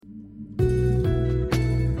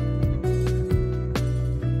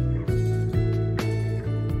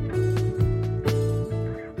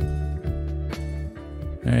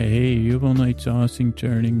tossing,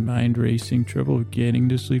 turning, mind racing, trouble getting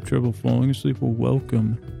to sleep, trouble falling asleep, well,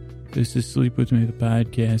 welcome. This is Sleep With Me, the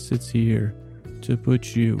podcast that's here to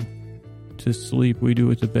put you to sleep. We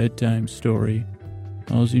do it a bedtime story.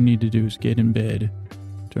 All you need to do is get in bed,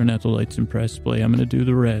 turn out the lights and press play. I'm going to do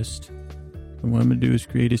the rest. And what I'm going to do is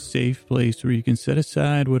create a safe place where you can set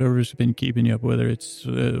aside whatever's been keeping you up, whether it's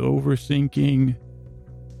overthinking,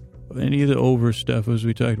 any of the over stuff, as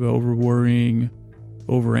we talked about, over worrying,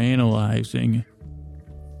 over analyzing,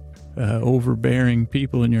 overbearing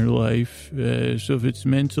people in your life. So if it's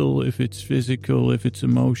mental, if it's physical, if it's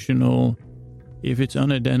emotional, if it's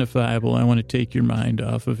unidentifiable, I want to take your mind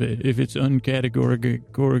off of it. If it's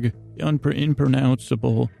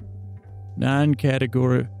impronounceable,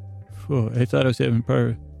 non-categorical, I thought I was having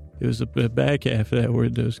part. It was a back half of that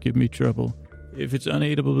word that was giving me trouble. If it's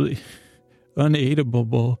unable, if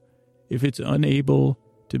it's unable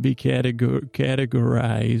to be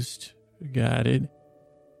categorized, got it.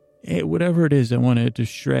 Whatever it is, I want to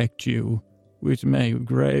distract you with my, say,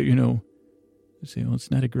 well, it's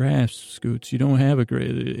not a grasp, Scoots. You don't have a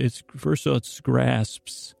grasp. It's, first of all, it's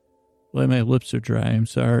grasps. Well, my lips are dry. I'm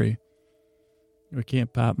sorry. I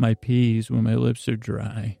can't pop my peas when my lips are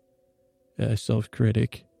dry.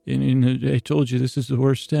 Self-critic. And I told you this is the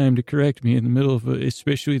worst time to correct me in the middle of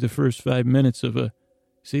especially the first 5 minutes of a,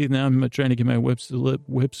 see, now I'm trying to get my whip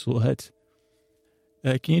slut.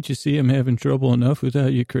 Can't you see I'm having trouble enough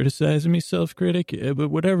without you criticizing me, self-critic? But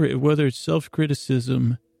whatever, whether it's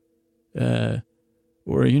self-criticism, or,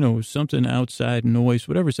 something outside noise,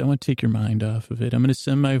 whatever it is, I want to take your mind off of it. I'm going to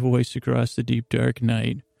send my voice across the deep, dark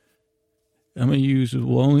night. I'm going to use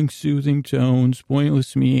lulling, soothing tones,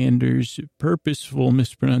 pointless meanders, purposeful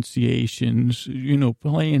mispronunciations,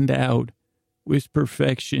 planned out with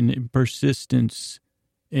perfection and persistence.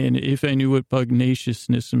 And if I knew what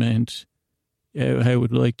pugnaciousness meant, I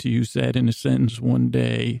would like to use that in a sentence one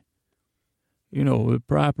day.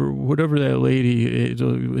 Proper, whatever that lady,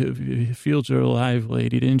 Fields Are Alive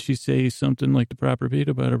lady, didn't she say something like the proper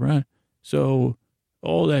peanut butter brine? So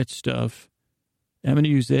all that stuff. I'm going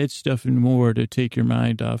to use that stuff and more to take your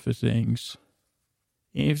mind off of things.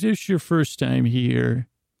 And if this is your first time here,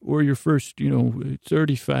 or your first,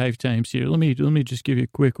 35 times here, let me just give you a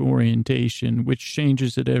quick orientation, which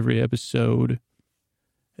changes at every episode.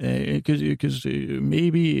 Because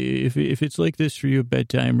maybe if it's like this for you at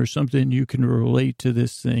bedtime or something, you can relate to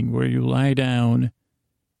this thing where you lie down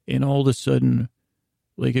and all of a sudden,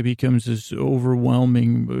 like it becomes this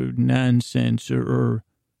overwhelming nonsense or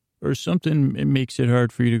something, it makes it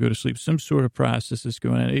hard for you to go to sleep. Some sort of process is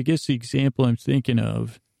going on. I guess the example I'm thinking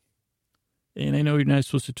of, and I know you're not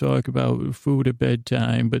supposed to talk about food at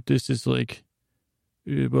bedtime, but this is like,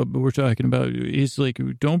 what we're talking about is like,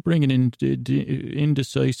 don't bring an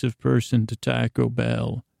indecisive person to Taco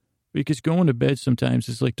Bell, because going to bed sometimes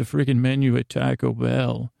is like the friggin' menu at Taco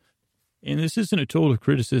Bell. And this isn't a total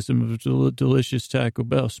criticism of delicious Taco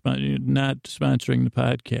Bell, not sponsoring the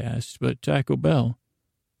podcast, but Taco Bell.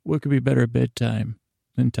 What could be better at bedtime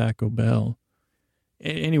than Taco Bell?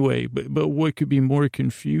 Anyway, but what could be more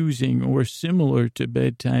confusing or similar to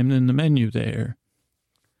bedtime than the menu there?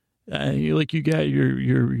 You got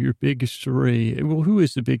your big three. Well, who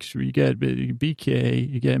is the big three? You got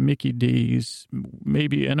BK, you got Mickey D's,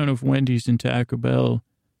 maybe, I don't know if Wendy's and Taco Bell.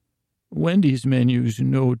 Wendy's menu's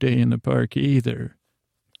no day in the park either.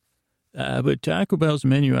 But Taco Bell's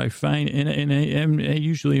menu, I find, and I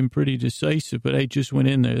usually am pretty decisive, but I just went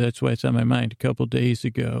in there. That's why it's on my mind a couple days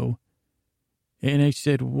ago. And I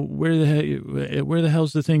said, where the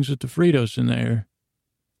hell's the things with the Fritos in there?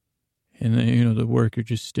 And then, the worker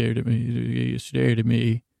just stared at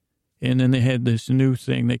me. And then they had this new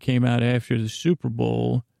thing that came out after the Super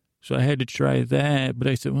Bowl. So I had to try that. But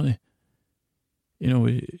I said, well,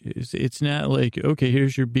 it's not like, okay,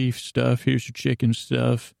 here's your beef stuff, here's your chicken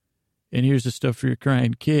stuff, and here's the stuff for your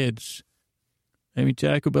crying kids. I mean,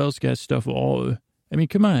 Taco Bell's got stuff all. I mean,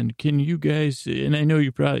 come on, can you guys, and I know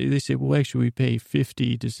they say, well, actually, we pay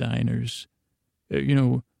 50 designers.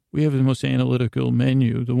 We have the most analytical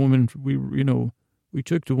menu. The woman, we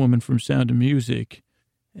took the woman from Sound of Music.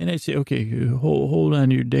 And I say, okay, hold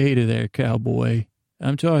on to your data there, cowboy.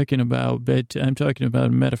 I'm talking about a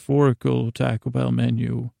metaphorical Taco Bell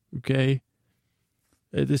menu, okay?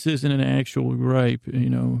 This isn't an actual gripe,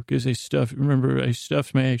 because I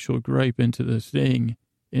stuffed my actual gripe into the thing.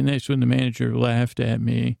 And that's when the manager laughed at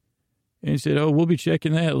me and he said, oh, we'll be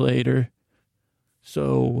checking that later.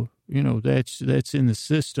 So, that's in the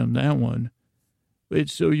system, that one. But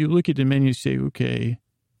so you look at the menu and say, okay,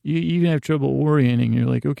 you even have trouble orienting. You're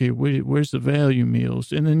like, okay, where's the value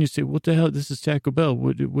meals? And then you say, what the hell? This is Taco Bell.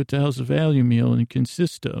 What the hell's a value meal and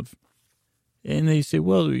consist of? And they say,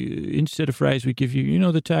 well, instead of fries, we give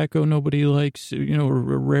you, the taco nobody likes,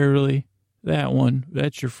 rarely. That one,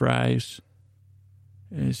 that's your fries.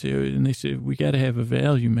 And they say, we got to have a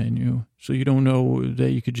value menu. So you don't know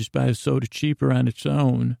that you could just buy a soda cheaper on its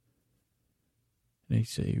own. They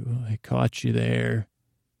say, well, I caught you there.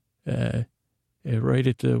 Right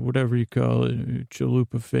at the, whatever you call it,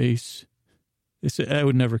 chalupa face. They say, I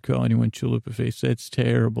would never call anyone chalupa face. That's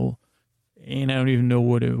terrible. And I don't even know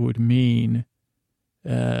what it would mean.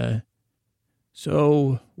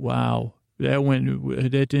 So, wow.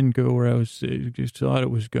 That didn't go where I just thought it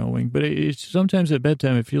was going. But it's sometimes at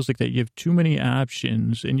bedtime, it feels like that you have too many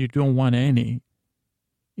options and you don't want any.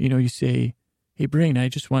 You say, hey, brain, I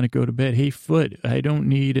just want to go to bed. Hey, foot, I don't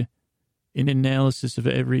need an analysis of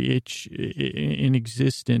every itch in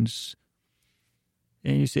existence.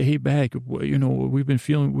 And you say, hey, back, we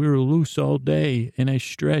were loose all day and I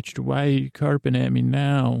stretched. Why are you carping at me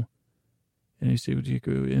now? And I say,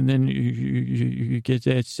 and then you get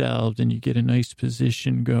that solved and you get a nice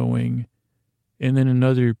position going. And then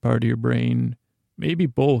another part of your brain, maybe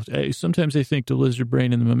both. Sometimes I think the lizard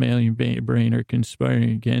brain and the mammalian brain are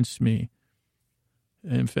conspiring against me.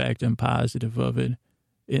 In fact, I'm positive of it.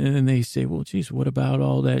 And then they say, well, geez, what about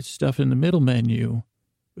all that stuff in the middle menu?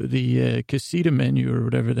 The casita menu or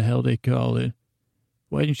whatever the hell they call it.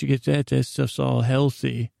 Why didn't you get that? That stuff's all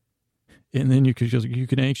healthy. And then you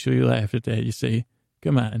can actually laugh at that. You say,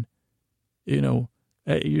 come on, you're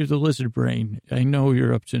the lizard brain. I know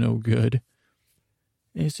you're up to no good.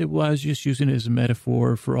 And you say, well, I was just using it as a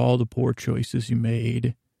metaphor for all the poor choices you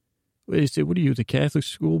made. They say, what are you, the Catholic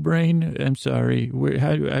school brain? I'm sorry.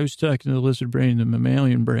 I was talking to the lizard brain and the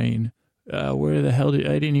mammalian brain. Where the hell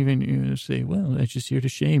I didn't even say, well, that's just here to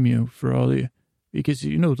shame you for all because,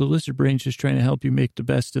 the lizard brain's just trying to help you make the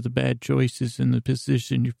best of the bad choices in the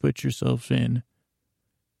position you put yourself in.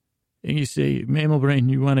 And you say, mammal brain,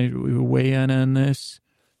 you want to weigh in on this?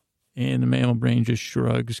 And the mammal brain just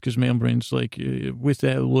shrugs because mammal brain's like, with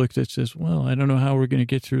that look that says, well, I don't know how we're going to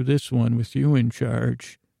get through this one with you in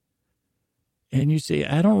charge. And you say,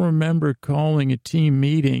 I don't remember calling a team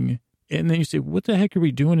meeting. And then you say, what the heck are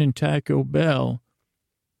we doing in Taco Bell?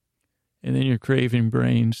 And then your craving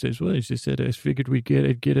brain says, well, I just said, I figured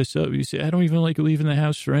it'd get us up. You say, I don't even like leaving the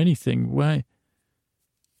house for anything. Why?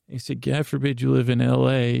 He said, God forbid you live in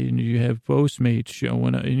L.A. and you have Postmates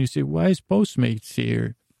showing up. And you say, why is Postmates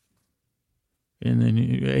here? And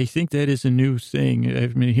then I think that is a new thing.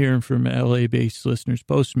 I've been hearing from L.A.-based listeners,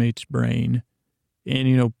 Postmates brain.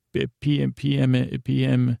 And,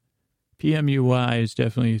 PMUI is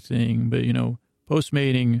definitely a thing. But,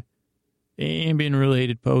 postmating,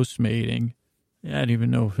 ambient-related postmating. I don't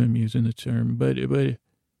even know if I'm using the term. But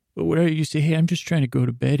whatever you say, hey, I'm just trying to go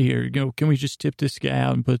to bed here. Can we just tip this guy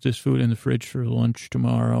out and put this food in the fridge for lunch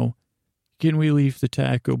tomorrow? Can we leave the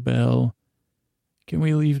Taco Bell? Can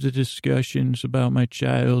we leave the discussions about my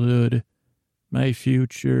childhood, my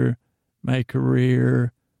future, my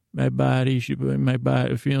career, my body,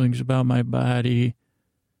 feelings about my body,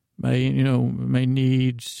 my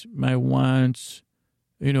needs, my wants,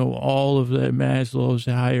 all of that Maslow's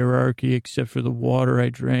hierarchy except for the water I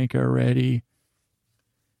drank already.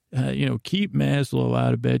 Keep Maslow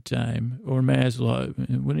out of bedtime or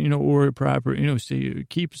Maslow, or proper, say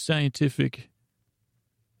keep scientific.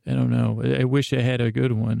 I don't know. I wish I had a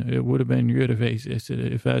good one. It would have been good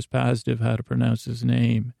if I was positive how to pronounce his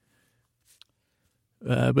name.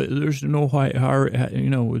 But there's no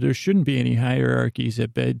there shouldn't be any hierarchies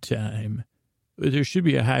at bedtime. There should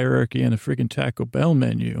be a hierarchy on the friggin' Taco Bell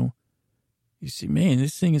menu. You see, man,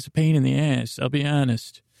 this thing is a pain in the ass. I'll be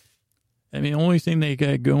honest. I mean, the only thing they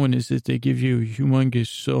got going is that they give you humongous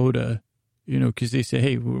soda, because they say,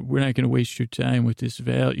 hey, we're not going to waste your time with this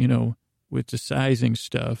with the sizing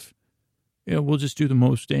stuff. We'll just do the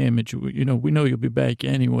most damage. We know you'll be back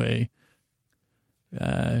anyway.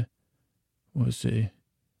 We'll see.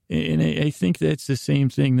 And I think that's the same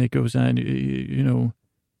thing that goes on,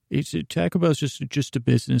 Taco Bell's just a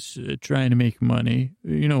business trying to make money,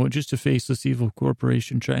 just a faceless evil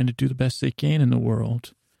corporation trying to do the best they can in the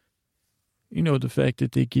world. The fact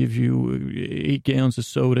that they give you 8 gallons of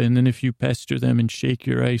soda, and then if you pester them and shake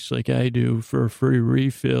your ice like I do for a free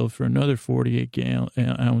refill for another 48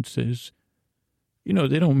 ounces,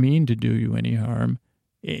 they don't mean to do you any harm.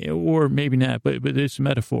 Or maybe not, but it's a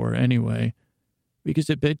metaphor anyway.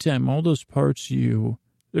 Because at bedtime, all those parts of you,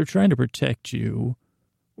 they're trying to protect you,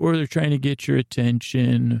 or they're trying to get your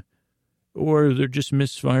attention, or they're just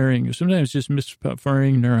misfiring. Sometimes just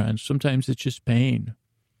misfiring neurons. Sometimes it's just pain.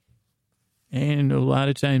 And a lot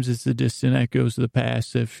of times it's the distant echoes of the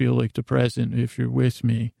past that feel like the present, if you're with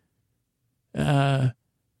me.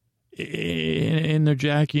 And they're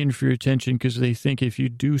jockeying for your attention because they think if you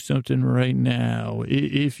do something right now,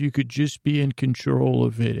 if you could just be in control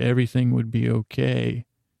of it, everything would be okay.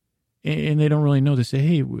 And they don't really know. They say,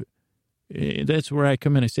 hey, that's where I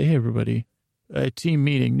come in. I say, hey, everybody, team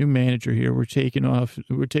meeting, new manager here. We're taking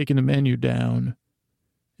the menu down.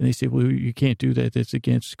 And they say, well, you can't do that. That's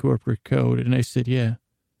against corporate code. And I said, yeah,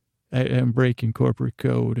 I'm breaking corporate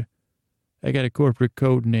code. I got a corporate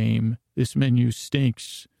code name. This menu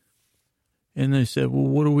stinks. And they said, well,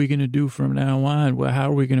 what are we going to do from now on? Well, how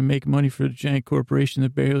are we going to make money for the giant corporation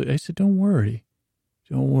that barely... I said, don't worry.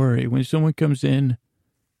 Don't worry. When someone comes in,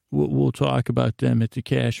 we'll talk about them at the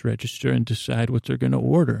cash register and decide what they're going to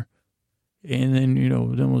order. And then,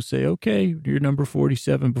 then we'll say, okay, you're number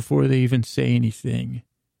 47 before they even say anything.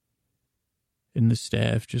 And the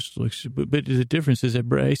staff just looks... But the difference is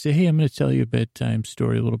that I say, hey, I'm going to tell you a bedtime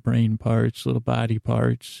story, little brain parts, little body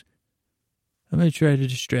parts. I'm going to try to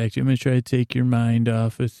distract you. I'm going to try to take your mind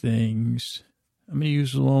off of things. I'm going to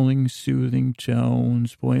use lulling, soothing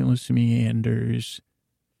tones, pointless meanders.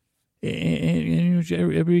 And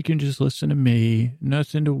everybody can just listen to me.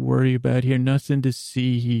 Nothing to worry about here. Nothing to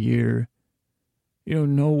see here.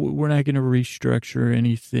 No, we're not going to restructure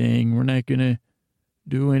anything. We're not going to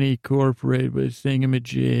do any corporate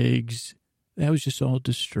thingamajigs. That was just all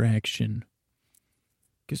distraction.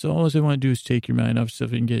 Because all I want to do is take your mind off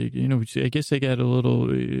stuff and get, I guess I got a little,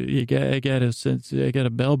 I got a sense, I got a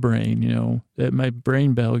bell brain, that my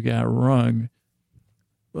brain bell got rung.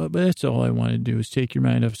 But that's all I want to do is take your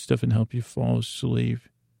mind off stuff and help you fall asleep.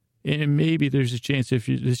 And maybe there's a chance if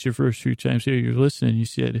this is your first few times here, you're listening, you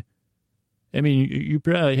said, you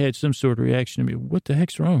probably had some sort of reaction to me. What the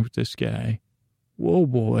heck's wrong with this guy? Whoa,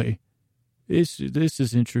 boy. This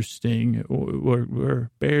is interesting, or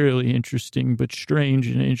barely interesting, but strange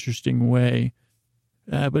in an interesting way.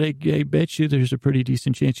 But I bet you there's a pretty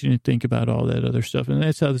decent chance you didn't think about all that other stuff. And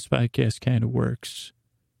that's how this podcast kind of works.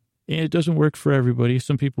 And it doesn't work for everybody.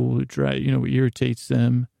 Some people will try, it irritates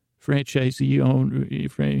them. Franchisee own,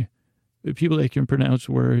 people that can pronounce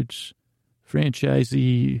words,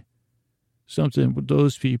 franchisee, something with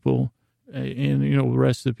those people, and, the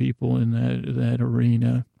rest of the people in that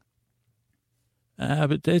arena.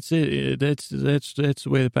 But that's it. That's the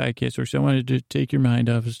way the podcast works. I wanted to take your mind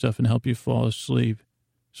off of stuff and help you fall asleep.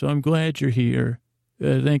 So I'm glad you're here.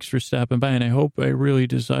 Thanks for stopping by, and I really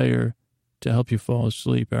desire to help you fall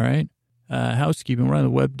asleep, all right? Housekeeping, we're on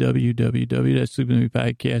the web,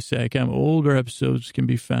 www.sleepwithmepodcast.com. Older episodes can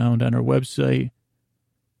be found on our website.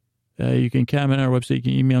 You can comment on our website. You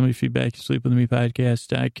can email me feedback at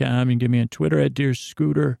sleepwithmepodcast.com. You can get me on Twitter at Dear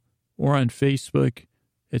Scooter or on Facebook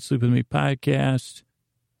at Sleep With Me Podcast.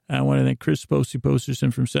 I want to thank Chris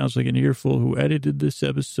Posterson from Sounds Like an Earful, who edited this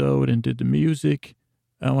episode and did the music.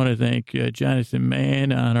 I want to thank Jonathan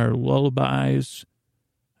Mann on our lullabies.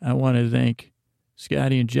 I want to thank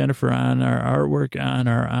Scotty and Jennifer on our artwork, on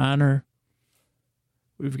our honor.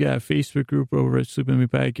 We've got a Facebook group over at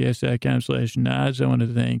sleepwithmepodcast.com/nods. I want to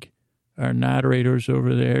thank our moderators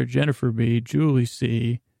over there, Jennifer B., Julie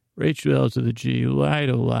C., Rachel L. to the G, Lie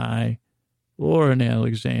to Lie, Laura and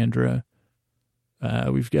Alexandra.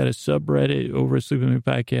 We've got a subreddit over at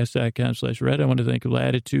sleepwithmepodcast.com/Reddit. I want to thank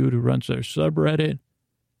Latitude, who runs our subreddit.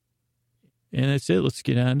 And that's it. Let's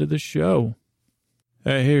get on to the show.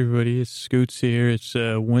 All right, hey, everybody. It's Scoots here. It's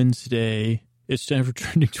Wednesday. It's time for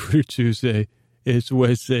Trending Twitter Tuesday. It's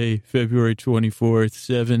Wednesday, February 24th,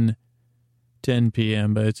 7:10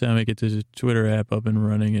 p.m. By the time I get this Twitter app up and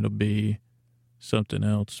running, it'll be something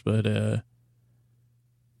else. But, all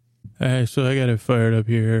right, so I got it fired up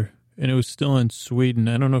here. And it was still in Sweden.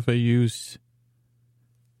 I don't know if I used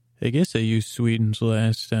Sweden's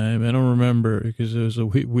last time. I don't remember because it was a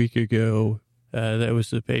week ago. That was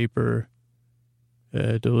the paper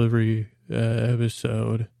delivery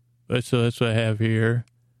episode. But so that's what I have here.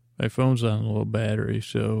 My phone's on a low battery,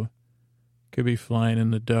 so could be flying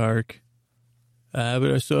in the dark.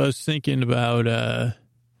 But so I was thinking about,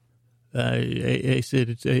 I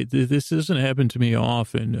said, this doesn't happen to me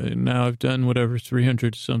often. Now I've done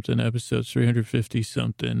 300-something episodes,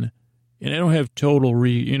 350-something. And I don't have total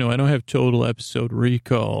I don't have total episode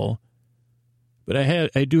recall. But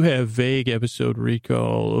I do have vague episode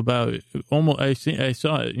recall about almost, I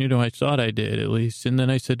thought I did at least. And then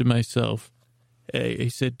I said to myself, I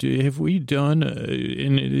said, have we done,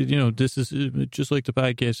 this is just like the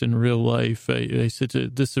podcast in real life. I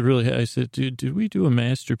said, did we do a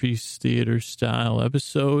Masterpiece Theater style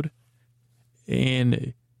episode?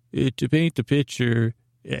 And to paint the picture,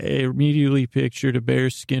 I immediately pictured a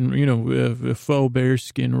bearskin, a faux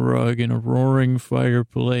bearskin rug and a roaring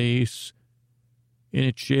fireplace in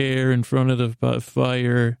a chair in front of the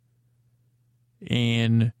fire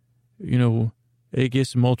and, I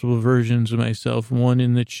guess multiple versions of myself, one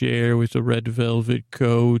in the chair with a red velvet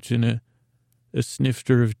coat and a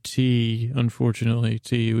snifter of tea. Unfortunately,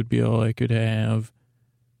 tea would be all I could have.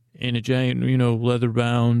 And a giant,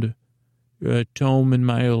 leather-bound tome in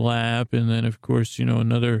my lap. And then, of course,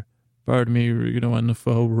 another part of me, on the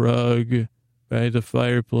faux rug by the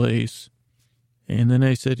fireplace. And then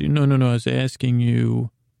I said, no, I was asking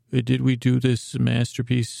you, did we do this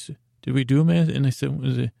masterpiece? Did we do a masterpiece? And I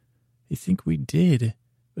said, I think we did,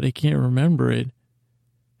 but I can't remember it.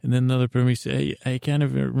 And then another part of me said, I kind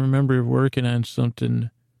of remember working on something,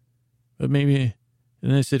 but maybe,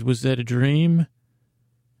 and I said, was that a dream?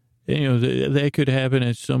 And, that could happen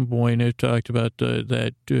at some point. I've talked about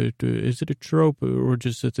that. Is it a trope or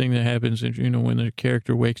just a thing that happens, when the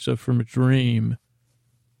character wakes up from a dream?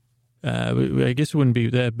 I guess it wouldn't be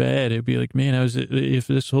that bad. It'd be like, man, if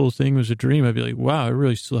this whole thing was a dream, I'd be like, wow, I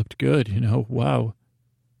really slept good. Wow.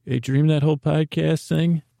 I dreamed that whole podcast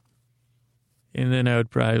thing. And then I would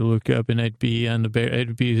probably look up and I'd be on the bear.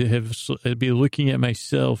 I'd be looking at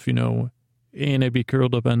myself, and I'd be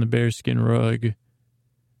curled up on the bearskin rug.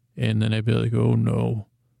 And then I'd be like, oh no,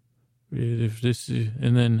 if this is,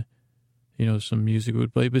 and then, some music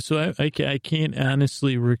would play. But so I can't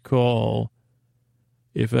honestly recall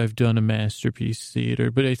if I've done a masterpiece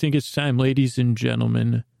theater, but I think it's time, ladies and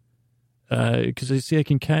gentlemen, because I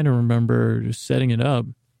can kind of remember setting it up.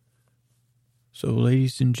 So,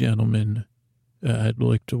 ladies and gentlemen, I'd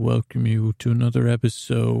like to welcome you to another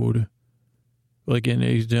episode. Well, again,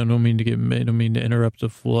 I don't mean to interrupt the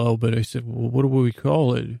flow, but I said, well, what do we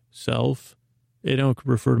call it? Self? I don't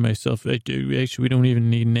refer to myself. Actually, we don't even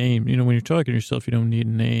need a name. When you're talking to yourself, you don't need a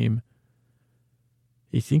name.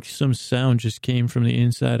 I think some sound just came from the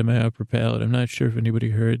inside of my upper palate. I'm not sure if anybody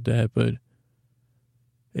heard that, but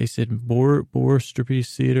they said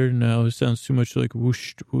Masterpiece Theater. No, it sounds too much like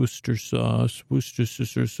Worcester sauce. Worcester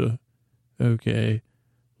sauce. Okay.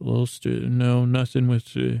 No, nothing with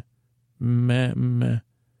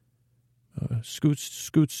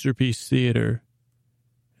Scootsterpiece Theater.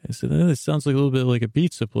 I said, that sounds like a little bit like a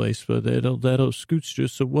pizza place, but that'll Scootster.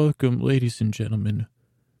 So welcome, ladies and gentlemen.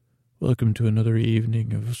 Welcome to another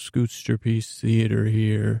evening of Scootsterpiece Theater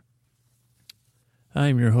here.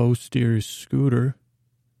 I'm your host, dear Scooter,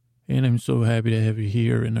 and I'm so happy to have you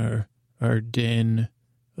here in our den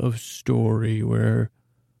of story where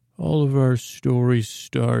all of our stories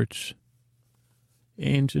start.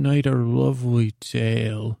 And tonight our lovely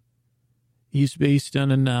tale is based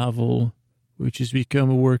on a novel which has become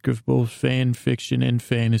a work of both fan fiction and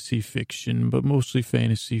fantasy fiction, but mostly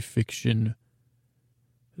fantasy fiction.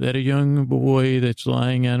 That a young boy that's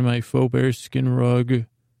lying on my faux bearskin rug,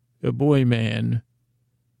 a boy man,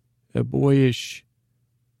 a boyish,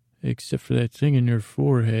 except for that thing in your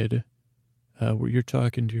forehead, where you're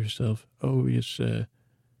talking to yourself. Oh, yes, a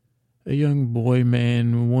young boy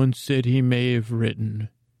man once said he may have written,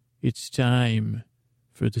 it's time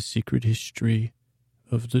for the secret history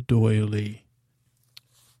of the doily.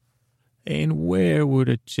 And where would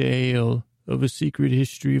a tale of a secret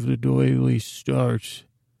history of the doily start?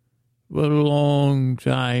 But a long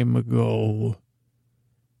time ago,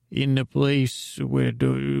 in the place where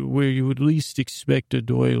you would least expect a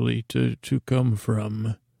doily to come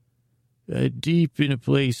from, deep in a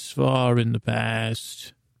place far in the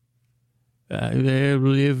past, there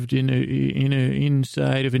lived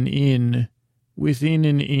inside of an inn, within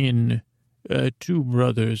an inn, two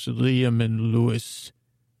brothers, Liam and Lewis.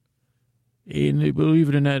 And believe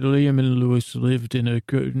it or not, Liam and Lewis lived in a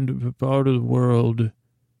part of the world,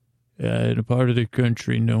 in a part of the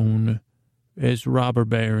country known as Robber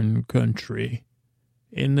Baron country.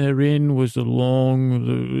 And their inn was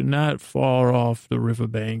not far off the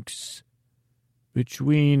riverbanks,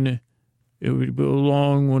 it would be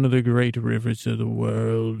along one of the great rivers of the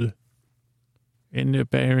world. And their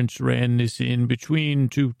parents ran this inn between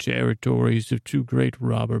two territories of two great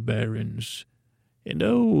robber barons. And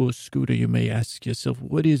Scooter, you may ask yourself,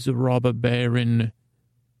 what is a robber baron?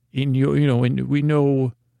 And we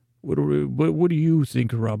know, what do you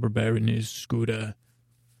think a robber baron is, Scooter?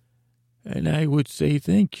 And I would say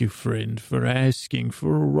thank you, friend, for asking.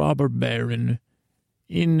 For a robber baron,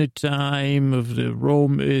 in the time of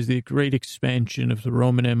the great expansion of the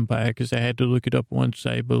Roman Empire, because I had to look it up once,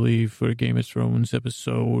 I believe, for a Game of Thrones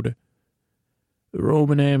episode. The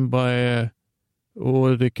Roman Empire,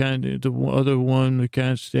 or the other one, the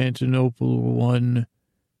Constantinople one,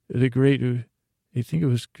 the great, I think it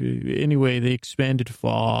was, anyway, they expanded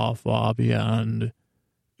far, far beyond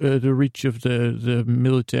the reach of the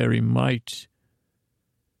military might.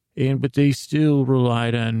 But they still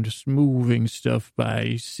relied on just moving stuff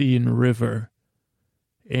by sea and river.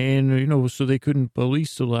 And, so they couldn't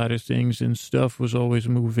police a lot of things, and stuff was always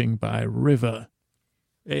moving by river.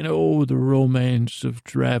 And the romance of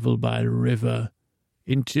travel by river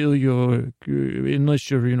unless you're,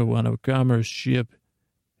 on a commerce ship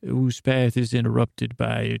whose path is interrupted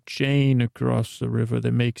by a chain across the river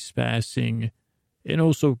that makes passing, and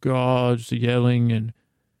also guards yelling and,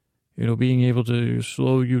 being able to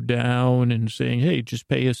slow you down and saying, hey, just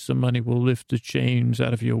pay us some money, we'll lift the chains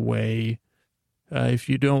out of your way. If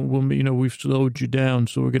you don't, we've slowed you down,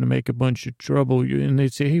 so we're going to make a bunch of trouble. And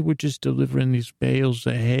they'd say, hey, we're just delivering these bales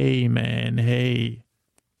of hay, man, hay.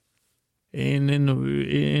 And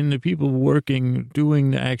then the people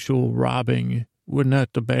doing the actual robbing were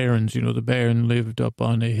not the barons. The baron lived up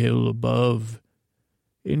on a hill above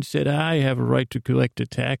and said, I have a right to collect a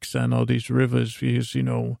tax on all these rivers because,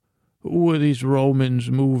 who are these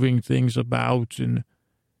Romans moving things about and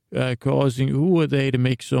who are they to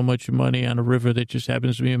make so much money on a river that just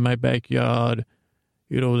happens to be in my backyard,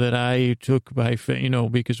 that I took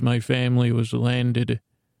because my family was landed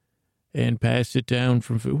and passed it down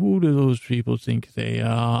from, who do those people think they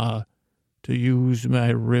are to use my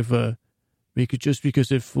river? Just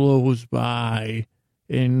because it flows by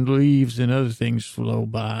and leaves and other things flow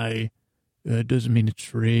by, doesn't mean it's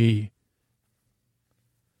free.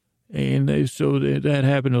 And so that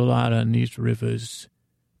happened a lot on these rivers.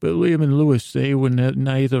 But Liam and Lewis, they were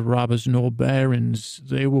neither robbers nor barons.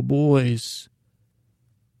 They were boys.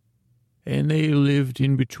 And they lived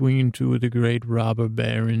in between two of the great robber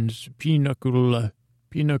barons. Pinochle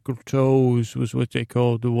Toes was what they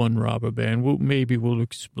called the one robber baron. Maybe we'll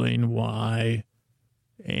explain why.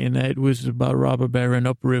 And that was about robber baron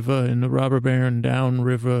upriver and the robber baron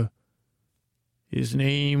downriver. His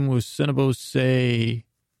name was Say.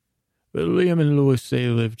 But Liam and Lewis, they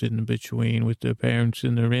lived in between with their parents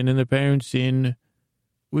in their inn, and the parents' inn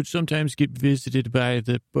would sometimes get visited by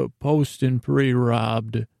the post and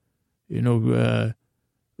pre-robbed, riverboats,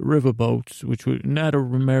 which were not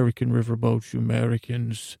American riverboats,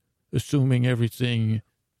 Americans assuming everything,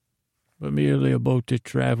 but merely a boat that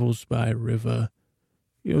travels by river.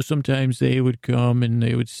 Sometimes they would come and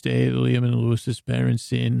they would stay at Liam and Lewis's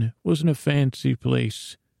parents' inn. It wasn't a fancy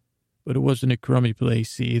place, but it wasn't a crummy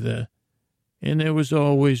place either. And there was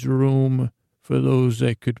always room for those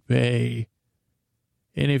that could pay.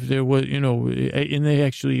 And if there was, and they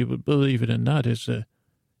actually, believe it or not, as a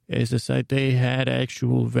site, they had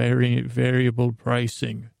actual variable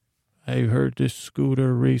pricing. I heard this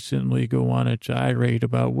scooter recently go on a tirade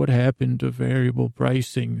about what happened to variable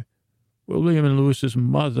pricing. Well, Liam and Lewis's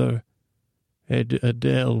mother,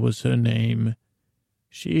 Adele was her name.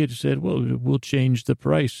 She had said, well, we'll change the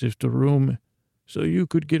price if the room... So you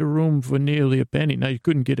could get a room for nearly a penny. Now, you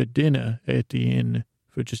couldn't get a dinner at the inn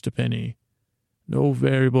for just a penny. No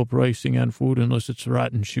variable pricing on food unless it's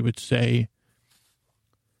rotten, she would say.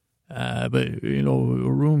 But, a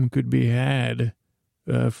room could be had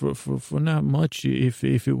for not much if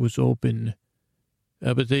it was open.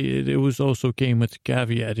 But it was also came with the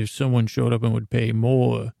caveat. If someone showed up and would pay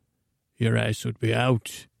more, your ass would be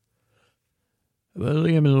out. But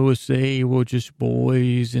Liam and Lewis, they were just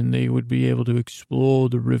boys, and they would be able to explore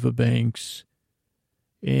the riverbanks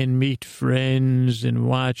and meet friends and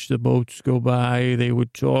watch the boats go by. They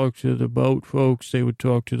would talk to the boat folks. They would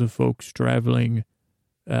talk to the folks traveling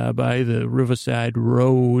by the Riverside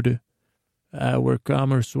Road, where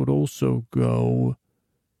commerce would also go.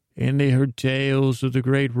 And they heard tales of the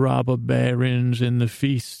great robber barons and the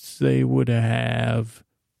feasts they would have.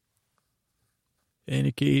 And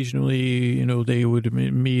occasionally, they would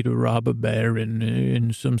meet a robber baron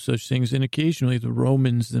and some such things. And occasionally the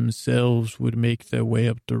Romans themselves would make their way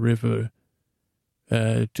up the river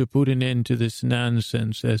to put an end to this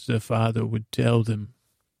nonsense, as their father would tell them.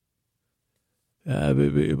 But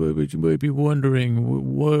you might be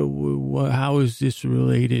wondering, how is this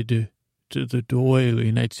related to the doily?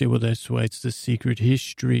 And I'd say, well, that's why it's the secret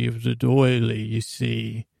history of the doily, you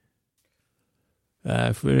see.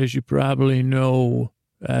 For as you probably know,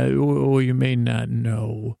 or you may not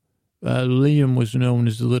know, Liam was known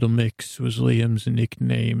as Little Mix, was Liam's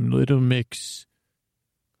nickname. Little Mix.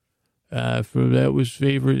 For that was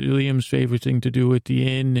Liam's favorite thing to do at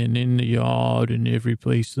the inn and in the yard and every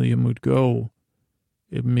place Liam would go.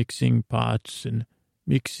 Mixing pots and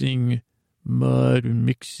mixing mud and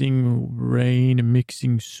mixing rain and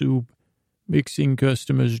mixing soup, mixing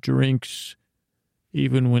customers' drinks,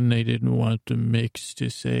 even when they didn't want to mix, to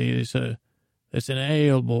say, that's an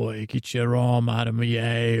ale, boy, get your arm out of me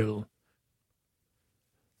ale.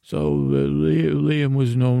 So Liam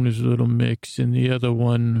was known as Little Mix, and the other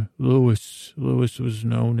one, Lewis was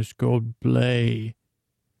known as Gold Play,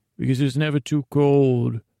 because it's never too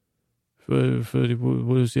cold for what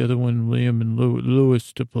was the other one, Liam and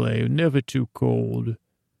Lewis to play. Never too cold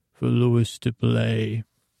for Lewis to play.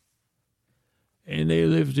 And they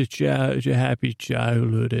lived a happy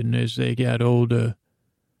childhood, and as they got older,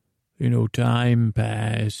 time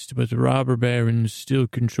passed, but the robber barons still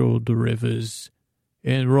controlled the rivers,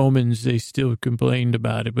 and Romans, they still complained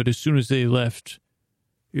about it, but as soon as they left,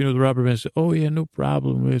 the robber barons said, oh yeah, no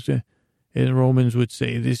problem with it. And the Romans would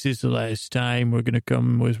say, this is the last time. We're going to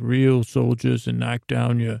come with real soldiers and knock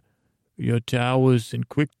down your towers and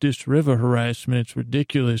quit this river harassment. It's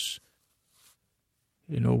ridiculous.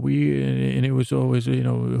 And it was always,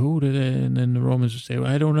 who did that? And then the Romans would say, well,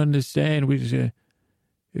 I don't understand. We just,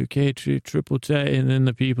 you can't triple tap. And then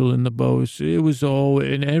the people in the boats, it was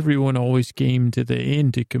and everyone always came to the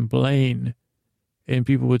inn to complain. And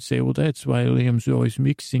people would say, well, that's why Liam's always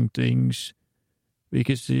mixing things.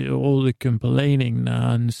 Because all the complaining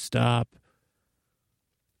nonstop.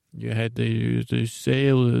 You had the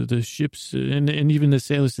ships, and even the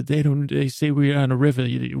sailors said they say we're on a river.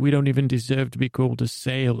 We don't even deserve to be called a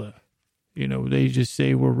sailor. They just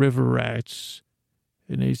say we're river rats.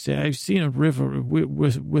 And they say, I've seen a river.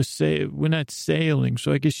 We're not sailing,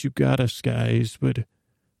 so I guess you got us, guys. But,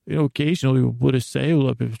 occasionally we'll put a sail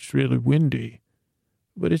up if it's really windy.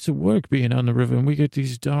 But it's a work being on the river, and we get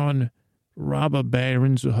these darn robber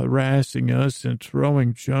barons harassing us and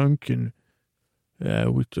throwing junk and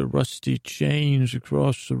with the rusty chains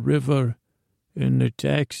across the river, and they're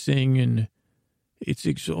taxing, and it's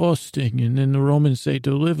exhausting. And then the Romans say,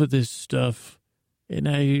 deliver this stuff. And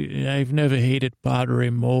I've never hated pottery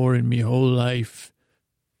more in my whole life.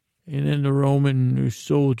 And then the Roman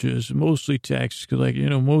soldiers, mostly tax collectors,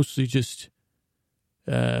 mostly just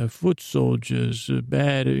foot soldiers,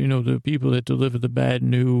 bad, the people that deliver the bad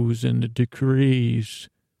news and the decrees,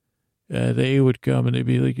 they would come and they'd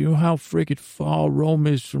be like, how freaking far Rome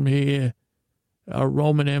is from here, our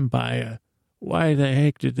Roman Empire. Why the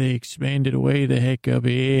heck did they expand it away the heck up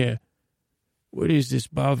here? What is this,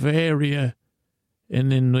 Bavaria?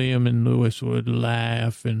 And then Liam and Lewis would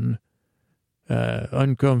laugh and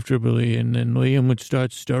uncomfortably, and then Liam would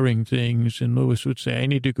start stirring things, and Lewis would say, I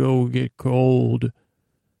need to go get cold.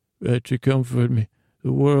 To comfort me.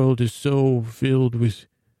 The world is so filled with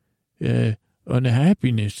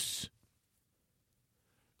unhappiness.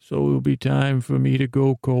 So it will be time for me to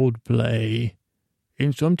go cold play.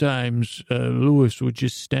 And sometimes Lewis would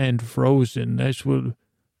just stand frozen. That's what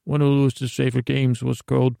one of Lewis's favorite games was,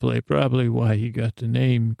 Coldplay, probably why he got the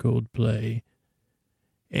name Coldplay.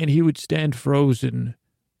 And he would stand frozen,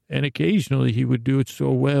 and occasionally he would do it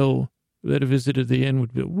so well that a visitor at the end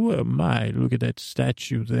would be, whoa, look at that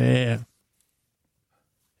statue there.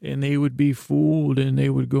 And they would be fooled, and they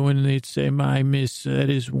would go in and they'd say, my miss,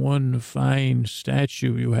 that is one fine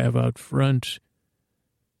statue you have out front.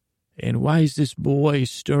 And why is this boy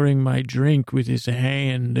stirring my drink with his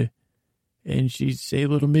hand? And she'd say,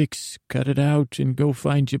 little Mix, cut it out and go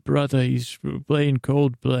find your brother. He's playing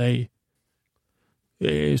Coldplay.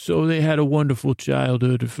 So they had a wonderful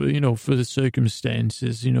childhood, for the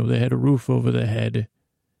circumstances. They had a roof over their head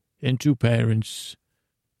and two parents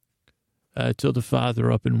till the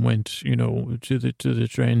father up and went, to the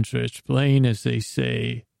transverse plane, as they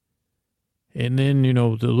say. And then,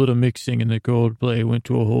 the little mixing and the Coldplay went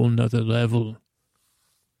to a whole nother level.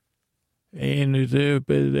 And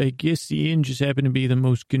I guess the inn just happened to be the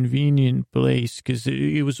most convenient place because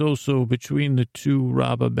it was also between the two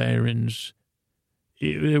robber barons.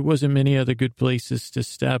 There wasn't many other good places to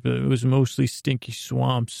stop. It was mostly stinky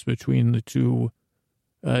swamps between the two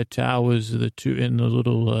towers, in the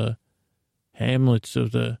little hamlets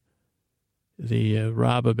of the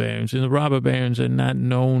robber barons. And the robber barons are not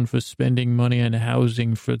known for spending money on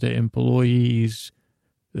housing for their employees'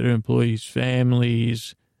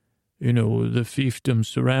 families, the fiefdom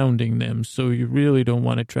surrounding them. So you really don't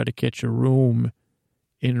want to try to catch a room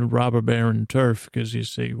in robber baron turf, because you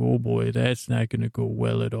say, oh boy, that's not going to go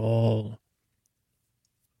well at all.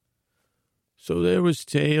 So there was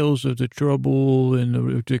tales of the trouble and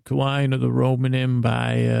the decline of the Roman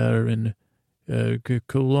Empire and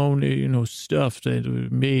colonial, stuff that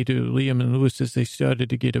made Liam and Lewis, as they started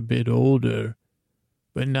to get a bit older,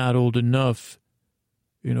 but not old enough,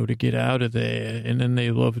 to get out of there. And then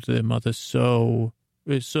they loved their mother so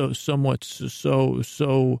much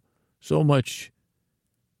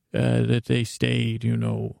that they stayed,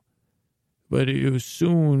 But it was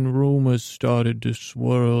soon rumors started to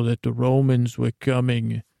swirl that the Romans were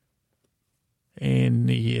coming, and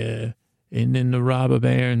then the robber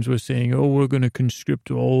barons were saying, oh, we're going to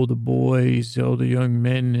conscript all the boys, all the young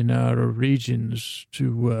men in our regions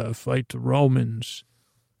to fight the Romans.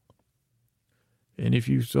 And if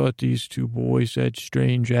you thought these two boys had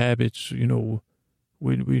strange habits, before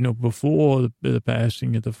the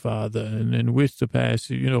passing of the father, and then with the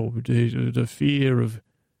passing, the fear of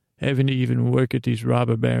having to even work at these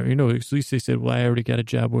robber barons, at least they said, well, I already got a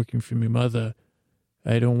job working for my mother.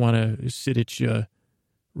 I don't want to sit at your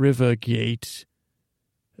river gate.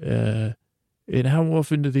 And how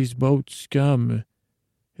often do these boats come?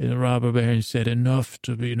 And the robber baron said, enough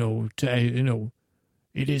to,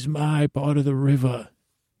 it is my part of the river.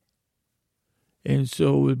 And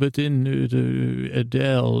so, but then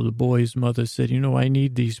Adele, the boy's mother, said, I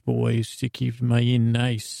need these boys to keep my inn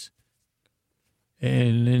nice.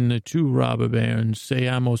 And then the two robber barons,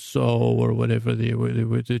 Seamo So, or whatever they were,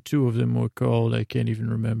 the two of them were called, I can't even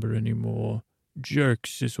remember anymore.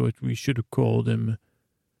 Jerks is what we should have called them.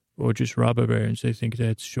 Or just robber barons, I think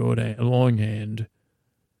that's longhand.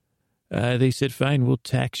 They said, fine, we'll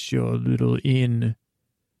tax your little inn.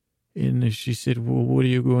 And she said, well, what are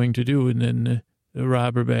you going to do? And then the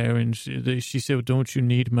robber barons, she said, well, don't you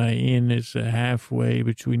need my inn? It's halfway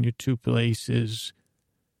between your two places.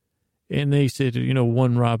 And they said,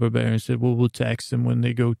 one robber baron said, well, we'll tax them when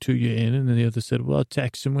they go to your inn. And then the other said, well, I'll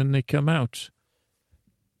tax them when they come out.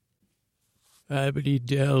 But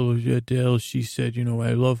Adele, she said,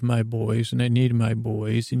 I love my boys and I need my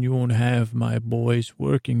boys, and you won't have my boys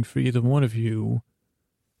working for either one of you.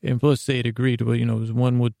 And plus they had agreed, well,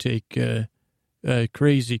 one would take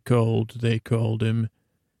Crazy Cold, they called him,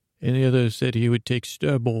 and the other said he would take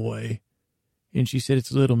Stir Boy. And she said,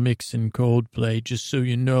 it's a little mix and Coldplay, just so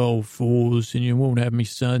you know, fools, and you won't have me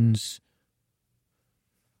sons.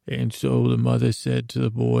 And so the mother said to the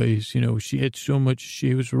boys, she had so much,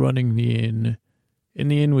 she was running the inn, and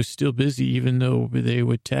the inn was still busy, even though they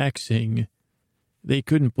were taxing. They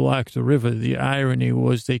couldn't block the river. The irony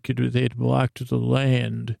was they had blocked the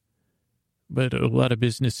land, but a lot of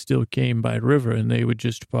business still came by river, and they would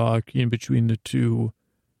just park in between the two,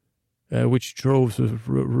 which drove the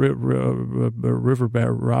river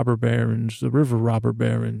robber barons.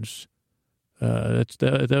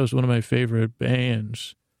 That was one of my favorite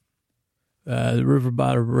bands. The River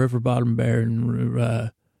Bottom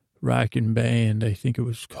Baron Rockin' Band, I think it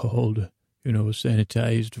was called, a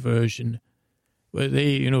sanitized version. But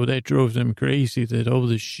they, that drove them crazy that all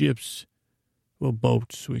the ships, well,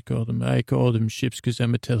 boats, we call them. I call them ships because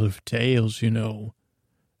I'm a teller of tales,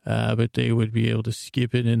 but they would be able to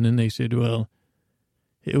skip it. And then they said, well,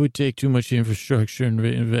 it would take too much infrastructure and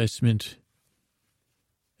investment.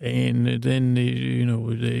 And then,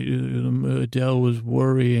 Adele was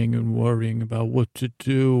worrying about what to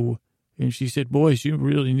do. And she said, boys, you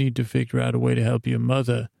really need to figure out a way to help your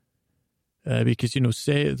mother. Because,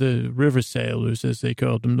 the river sailors, as they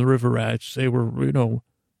called them, the river rats, they were,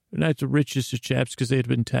 not the richest of chaps because they had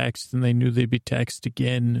been taxed and they knew they'd be taxed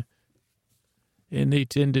again. And they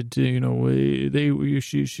tended to,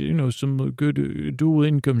 some good dual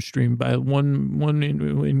income stream by one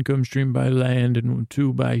income stream by land and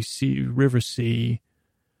two by river sea.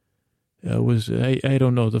 I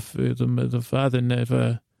don't know, the father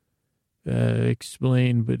never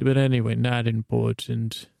explained, but anyway, not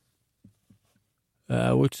important.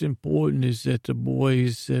 What's important is that the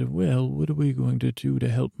boys said, well, what are we going to do to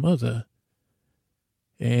help mother?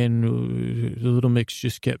 And the little mix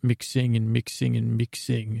just kept mixing. And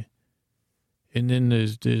then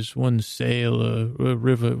there's one sailor,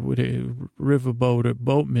 riverboat or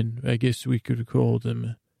boatman, I guess we could call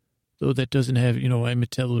them. Though that doesn't have, I'm a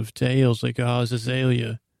teller of tales like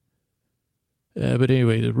Azalea. But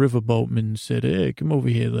anyway, the riverboatman said, hey, come over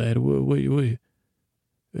here, lad. What?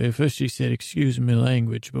 First he said, excuse my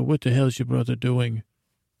language, but what the hell's your brother doing?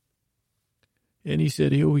 And he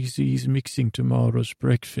said, he's mixing tomorrow's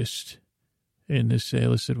breakfast. And the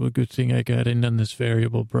sailor said, well, good thing I got in on this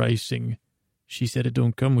variable pricing. She said, it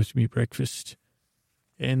don't come with me breakfast.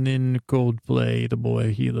 And then Coldplay, the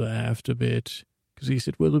boy, he laughed a bit. Because he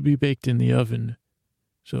said, well, it'll be baked in the oven.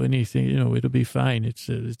 So anything, it'll be fine. It's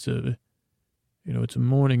a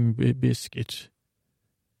morning biscuit.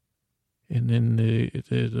 And then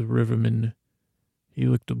the riverman, he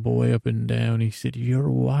looked the boy up and down. He said, you're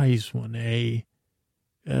a wise one, eh?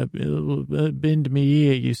 Bend me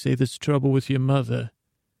ear. You say there's trouble with your mother.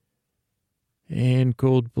 And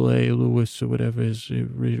Coldplay, Lewis, or whatever his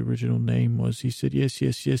original name was, he said, yes.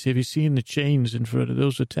 Have you seen the chains in front of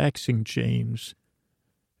those? Are taxing chains.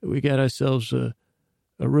 We got ourselves a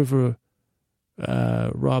river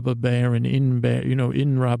robber baron,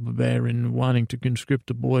 in robber baron wanting to conscript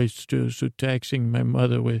the boys to, so taxing my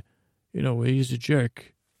mother with, he's a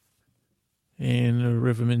jerk. And the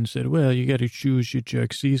riverman said, well, you got to choose your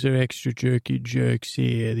jerks. These are extra jerky jerks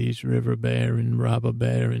here, these river baron, robber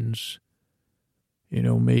barons.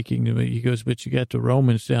 making, he goes, but you got the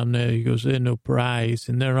Romans down there. He goes, they're no prize,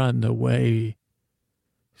 and they're on the way.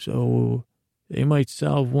 So they might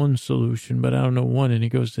solve one solution, but I don't know one. And he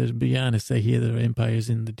goes, to be honest, I hear the empire's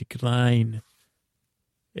in the decline.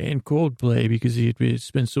 And Coldplay, because he had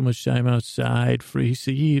spent so much time outside,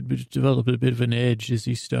 he had developed a bit of an edge as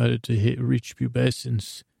he started to reach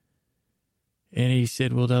pubescence. And he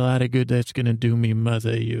said, well, a lot of good that's going to do me,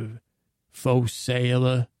 mother, you faux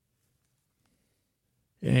sailor.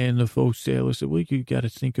 And the faux sailor said, well, you got to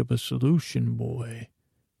think of a solution, boy.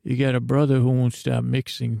 You got a brother who won't stop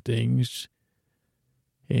mixing things.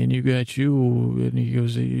 And you got you. And he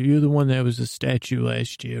goes, you're the one that was a statue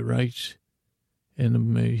last year, right?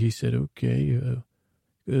 And he said, okay.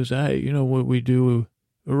 Because what we do,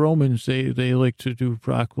 the Romans, they like to do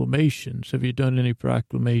proclamations. Have you done any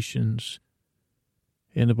proclamations?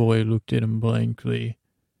 And the boy looked at him blankly.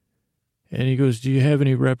 And he goes, do you have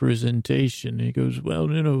any representation? And he goes, well,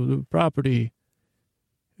 the property,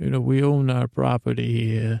 we own our property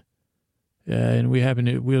here. And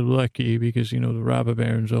we're lucky because, the robber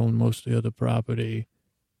barons own most of the other property.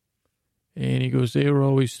 And he goes, they were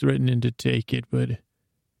always threatening to take it, but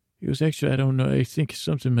he goes, actually, I don't know. I think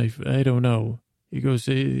something I don't know. He goes,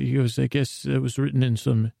 I guess it was written in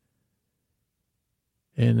some.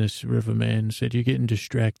 And this riverman said, you're getting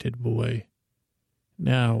distracted, boy.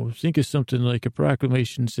 Now, think of something like a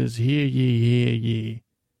proclamation says, hear ye.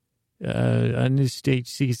 On this date,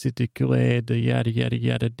 Caesar declared the yada, yada,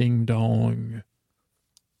 yada, ding dong.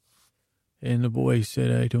 And the boy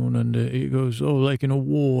said, he goes, oh, like an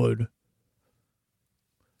award.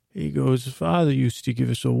 He goes, father used to give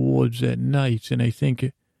us awards at night, and I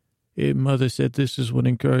think mother said this is what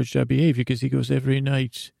encouraged our behavior, because he goes, every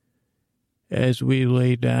night as we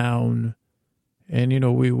lay down,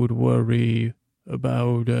 and, we would worry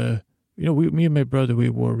about, me and my brother, we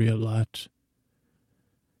worry a lot.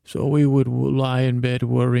 So we would lie in bed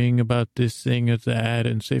worrying about this thing or that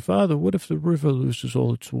and say, Father, what if the river loses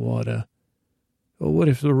all its water? Or what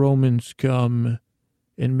if the Romans come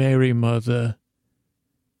and marry Mother?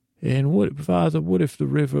 And what if the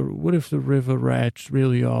river rats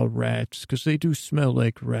really are rats? Because they do smell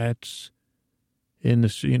like rats. And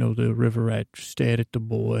the river rat stared at the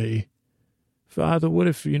boy. Father, what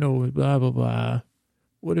if, blah, blah, blah.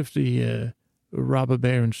 What if the robber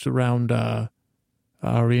barons surround our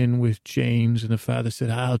inn with chains? And the father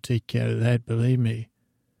said, I'll take care of that, believe me.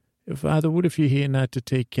 Father, what if you're here not to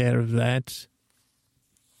take care of that?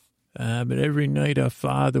 But every night our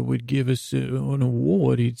father would give us an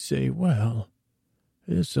award. He'd say, well,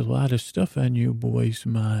 there's a lot of stuff on you boys'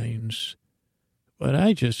 minds. But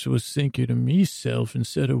I just was thinking to myself,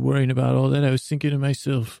 instead of worrying about all that, I was thinking to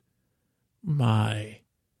myself,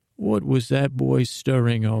 what was that boy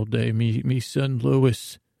stirring all day? Me son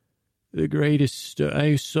Louis, the greatest.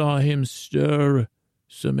 I saw him stir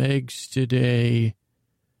some eggs today.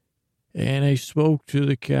 And I spoke to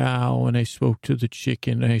the cow, and I spoke to the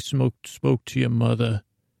chicken, and I spoke to your mother.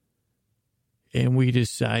 And we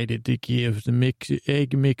decided to give the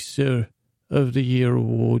egg mixer of the year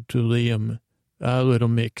award to Liam, our little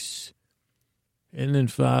mix. And then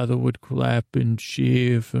Father would clap and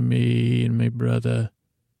cheer for me and my brother.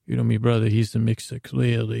 My brother, he's the mixer,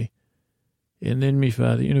 clearly. And then me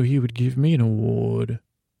father, he would give me an award.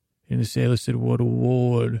 And the sailor said, what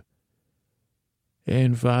award?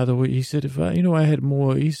 And Father, he said, I had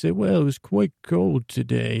more. He said, well, it was quite cold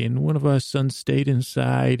today, and one of our sons stayed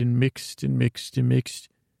inside and mixed and mixed and mixed.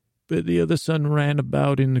 But the other son ran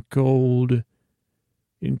about in the cold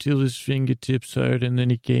until his fingertips hurt, and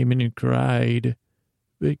then he came in and cried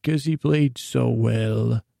because he played so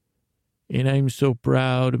well. And I'm so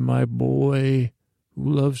proud of my boy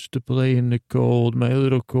who loves to play in the cold, my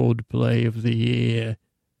little cold play of the year,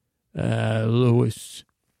 Louis.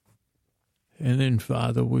 And then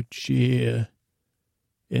Father would cheer.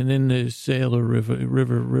 And then the sailor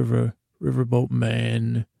riverboat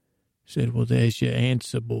man said, well, there's your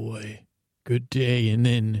answer, boy. Good day. And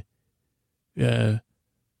then,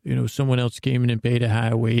 someone else came in and paid a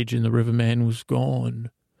high wage, and the riverman was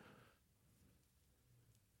gone.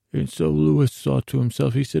 And so Louis thought to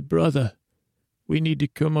himself, he said, brother, we need to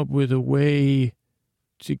come up with a way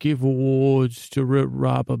to give awards to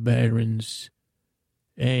robber barons.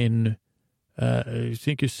 And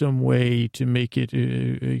think of some way to make it.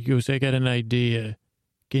 He goes, I got an idea.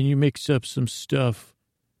 Can you mix up some stuff?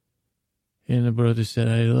 And the brother said,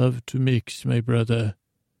 I love to mix, my brother.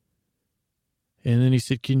 And then he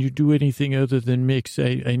said, can you do anything other than mix?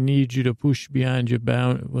 I need you to push beyond your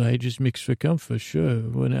bound. Well, I just mix for comfort, sure.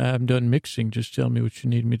 When I'm done mixing, just tell me what you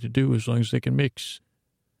need me to do as long as I can mix.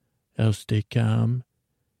 I'll stay calm.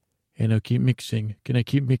 And I'll keep mixing. Can I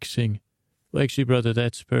keep mixing? Well, actually, brother,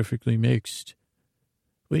 that's perfectly mixed.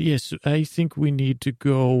 But yes, I think we need to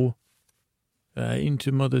go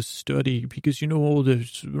into Mother's study because,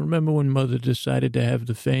 remember when Mother decided to have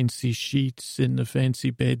the fancy sheets and the fancy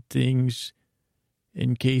bed things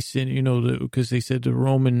in case, because they said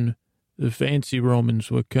the fancy Romans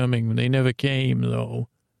were coming. They never came, though.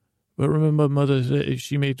 But remember, Mother,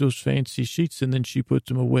 she made those fancy sheets and then she put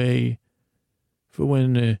them away for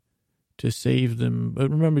when to save them. But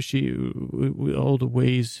remember, all the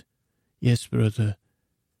ways. Yes, brother.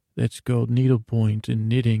 That's called needlepoint and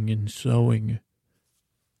knitting and sewing.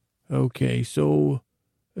 Okay, so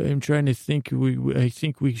I'm trying to think. I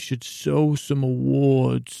think we should sew some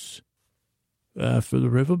awards for the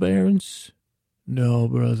River Barons. No,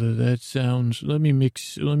 brother, that sounds. Let me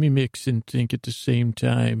mix and think at the same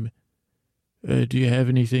time. Do you have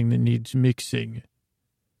anything that needs mixing?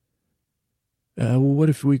 Well, what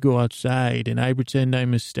if we go outside and I pretend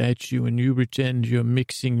I'm a statue and you pretend you're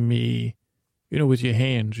mixing me? With your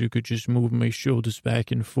hands, you could just move my shoulders back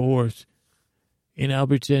and forth. And I'll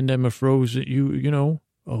pretend I'm a frozen,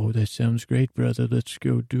 Oh, that sounds great, brother. Let's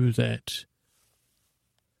go do that.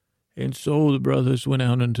 And so the brothers went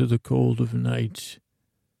out into the cold of night.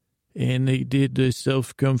 And they did the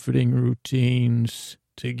self-comforting routines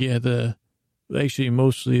together. Actually,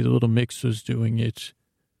 mostly the little mix was doing it.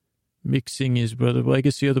 Mixing his brother. Well, I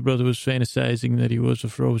guess the other brother was fantasizing that he was a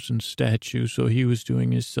frozen statue, so he was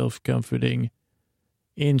doing his self-comforting.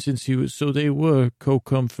 And since they were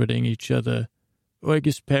co-comforting each other, or I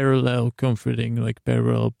guess parallel comforting, like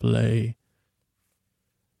parallel play.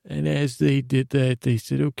 And as they did that, they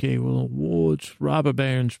said, okay, well, awards, robber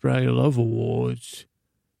barons probably love awards.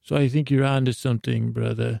 So I think you're onto something,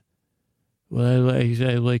 brother. Well, I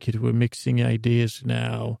like it. We're mixing ideas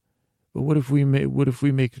now. But what if we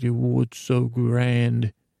make the awards so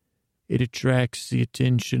grand it attracts the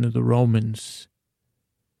attention of the Romans?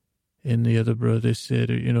 And the other brother said,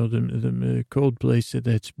 the Coldplay said,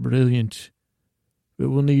 that's brilliant. But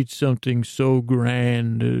we'll need something so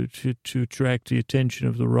grand to attract the attention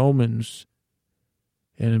of the Romans.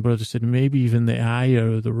 And the brother said, maybe even the ire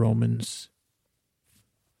of the Romans.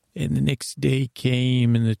 And the next day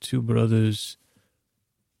came and the two brothers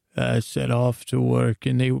set off to work.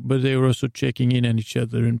 But they were also checking in on each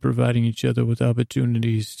other and providing each other with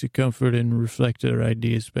opportunities to comfort and reflect their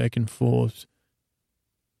ideas back and forth.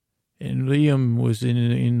 And Liam was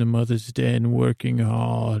in the mother's den working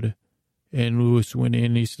hard. And Louis went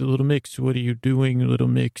in. He said, Little Mix, what are you doing, Little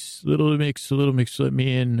Mix? Little Mix, let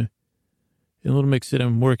me in. And Little Mix said,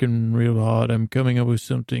 I'm working real hard. I'm coming up with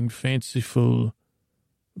something fanciful,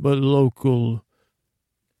 but local,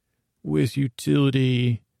 with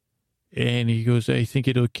utility. And he goes, I think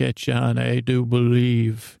it'll catch on. I do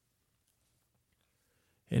believe.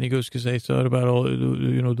 And he goes, because I thought about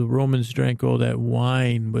the Romans drank all that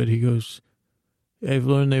wine, but he goes,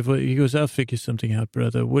 he goes, I'll figure something out,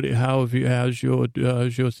 brother. How's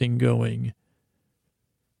your thing going?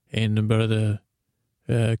 And the brother,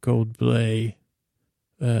 Coldplay,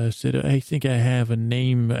 said, I think I have a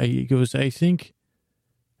name. He goes, I think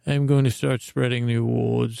I'm going to start spreading the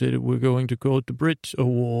awards. We're going to call it the Brit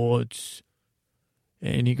Awards.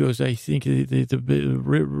 And he goes, I think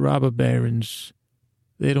the robber barons,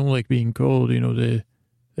 they don't like being called,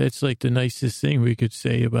 that's like the nicest thing we could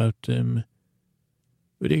say about them.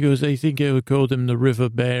 But he goes, I think I would call them the river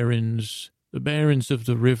barons, the barons of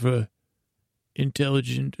the river,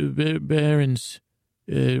 intelligent, barons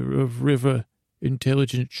of river,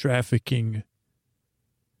 intelligent trafficking.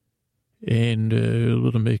 And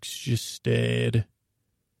Little Mix just stared.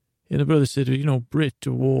 And the brother said, Brit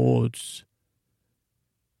Awards.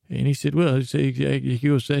 And he said, well, he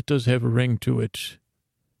goes, that does have a ring to it.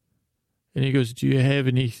 And he goes, do you have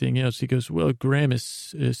anything else? He goes, well,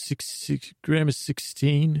 Grammus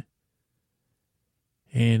 16.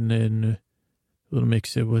 And then Little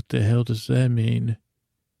Mix said, what the hell does that mean?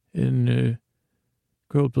 And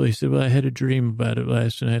Coldplay said, well, I had a dream about it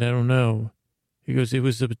last night. I don't know. He goes, it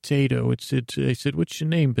was a potato. I said, what's your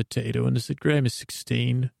name, potato? And I said, Grammus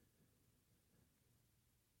 16.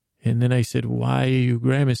 And then I said, why are you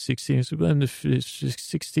Grammus 16? I said, well, I'm the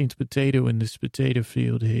 16th potato in this potato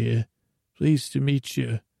field here. Pleased to meet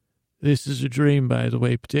you. This is a dream, by the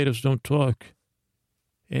way. Potatoes don't talk.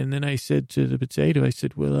 And then I said to the potato, I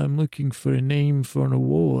said, well, I'm looking for a name for an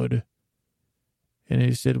award. And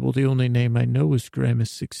he said, well, the only name I know is Grammus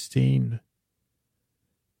 16.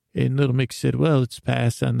 And Little Mix said, well, let's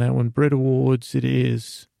pass on that one. Brit Awards it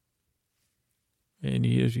is. And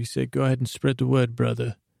he said, go ahead and spread the word,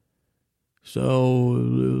 brother. So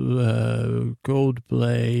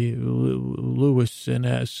Coldplay, Lewis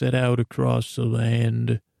set out across the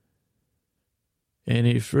land.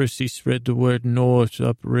 And first he spread the word north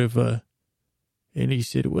upriver. And he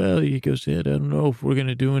said, well, he goes, I don't know if we're going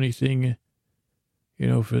to do anything,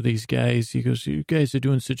 for these guys. He goes, you guys are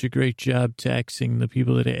doing such a great job taxing the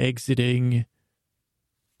people that are exiting.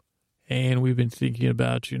 And we've been thinking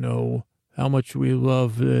about, how much we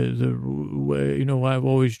love I've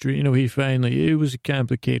always dreamed, it was a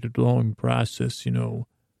complicated, long process,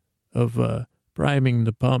 of priming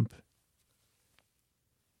the pump.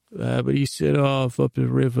 But he set off up the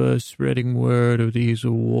river, spreading word of these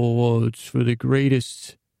awards for the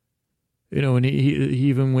greatest, and he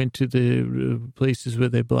even went to the places where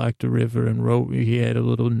they blocked the river and wrote. He had a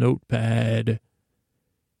little notepad,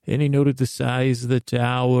 and he noted the size of the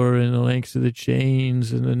tower and the length of the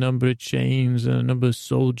chains and the number of chains and the number of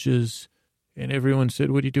soldiers. And everyone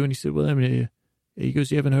said, what are you doing? He said, well, he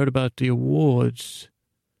goes, you haven't heard about the awards.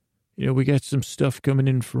 We got some stuff coming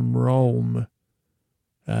in from Rome.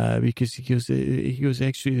 Because he goes,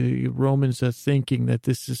 actually, the Romans are thinking that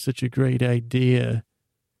this is such a great idea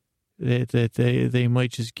that they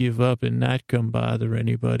might just give up and not come bother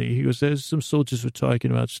anybody. He goes, there's some soldiers were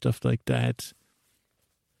talking about stuff like that.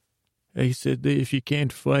 He said, if you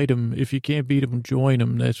can't fight them, if you can't beat them, join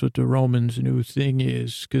them. That's what the Romans' new thing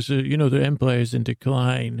is. Because, their empire's in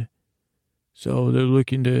decline. So they're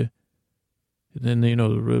looking to... Then, the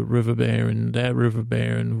river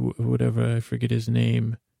baron, whatever, I forget his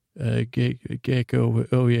name, Gecko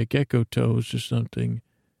Toes or something.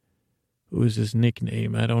 What was his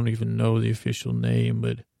nickname? I don't even know the official name,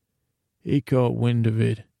 but he caught wind of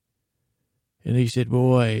it. And he said,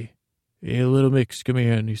 boy, hey, Little Mix, come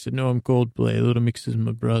here. And he said, no, I'm Coldplay. Little Mix is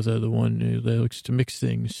my brother, the one that likes to mix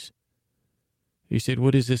things. He said,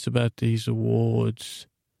 what is this about these awards?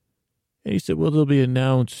 And he said, well, they'll be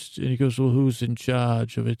announced. And he goes, well, who's in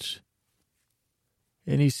charge of it?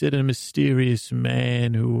 And he said, a mysterious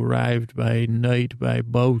man who arrived by night by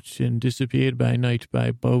boat and disappeared by night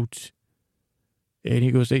by boat. And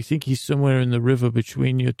he goes, I think he's somewhere in the river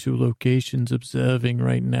between your two locations observing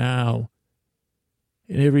right now.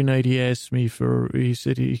 And every night he asked me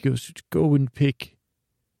he goes, go and pick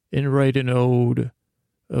and write an ode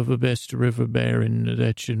of the best river baron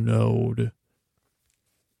that you knowed.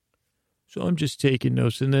 So I'm just taking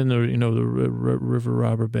notes. And then the river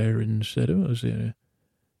robber baron said, and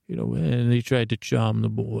he tried to charm the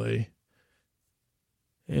boy.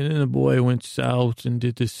 And then the boy went south and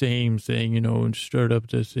did the same thing, and stirred up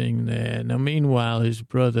the thing there. Now, meanwhile, his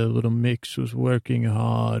brother, Little Mix, was working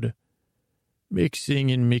hard, mixing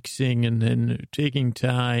and then taking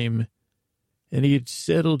time. And he had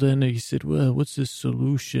settled in, and he said, well, what's the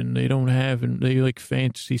solution? They like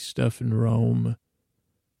fancy stuff in Rome.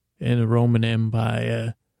 And the Roman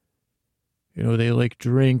Empire, they like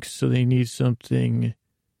drinks, so they need something.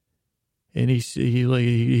 And he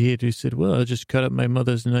said, well, I'll just cut up my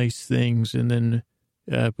mother's nice things and then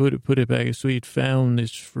put it back. So he'd found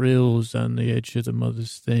these frills on the edge of the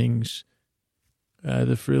mother's things,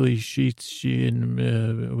 the frilly sheets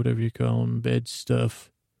and whatever you call them, bed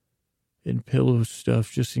stuff and pillow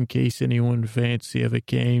stuff, just in case anyone fancy ever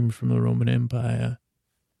came from the Roman Empire.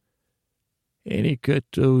 And he cut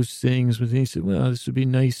those things, but he said, well, this would be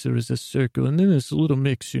nicer as a circle. And then there's a Little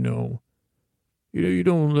Mix, you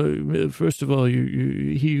don't, first of all,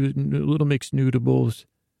 Little Mix knew to both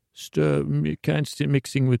constant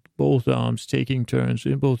mixing with both arms, taking turns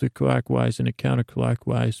in both a clockwise and a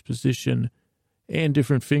counterclockwise position, and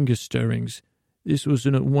different finger stirrings. This was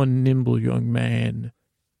one nimble young man.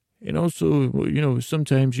 And also,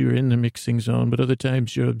 sometimes you're in the mixing zone, but other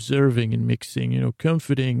times you're observing and mixing,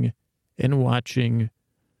 comforting and watching,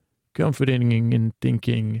 comforting and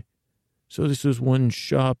thinking. So this was one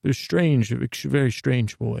sharp, very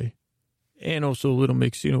strange boy. And also Little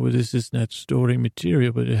Mix, this is not story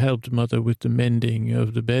material, but it helped Mother with the mending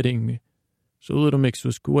of the bedding. So Little Mix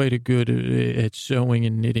was quite good at sewing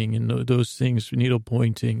and knitting and those things, needle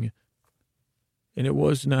pointing. And it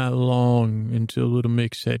was not long until Little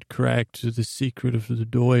Mix had cracked the secret of the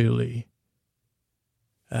doily.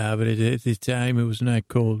 But at the time, it was not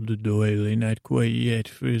called the doily, not quite yet.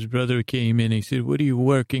 For his brother came in, he said, what are you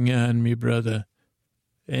working on, me brother?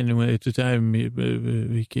 And at the time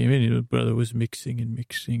he came in, his brother was mixing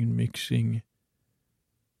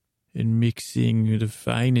the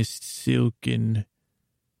finest silk and,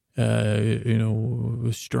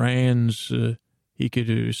 strands he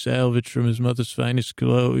could salvage from his mother's finest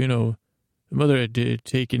clothes. The mother had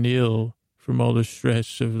taken ill from all the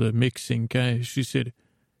stress of the mixing. She said,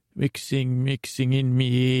 mixing in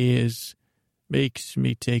me ears, makes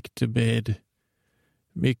me take to bed.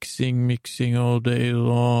 Mixing all day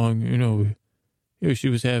long,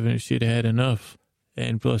 she'd had enough,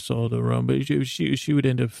 and plus all the rum, but she would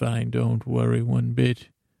end up fine, don't worry one bit.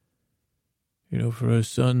 For her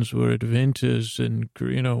sons were inventors and,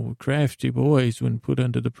 crafty boys when put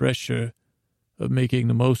under the pressure of making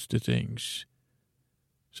the most of things.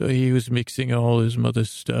 So he was mixing all his mother's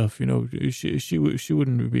stuff, she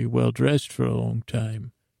wouldn't be well dressed for a long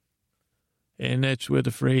time. And that's where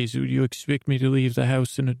the phrase, "Would you expect me to leave the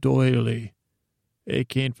house in a doily? I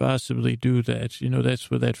can't possibly do that."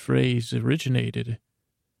 That's where that phrase originated.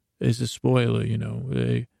 As a spoiler,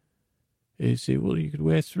 They say, "Well, you could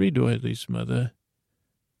wear 3 doilies, mother."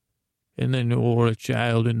 And then, or a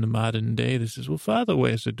child in the modern day that says, "Well, father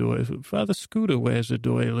wears a doily. Father Scooter wears a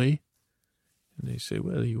doily." And they say,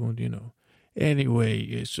 "Well, you won't,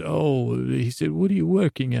 Anyway, so he said, "What are you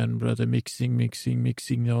working on, brother?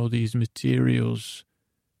 Mixing all these materials.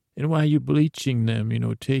 And why are you bleaching them,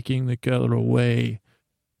 taking the color away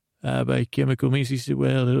by chemical means?" He said,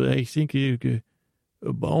 "Well, I think a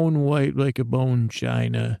bone white like a bone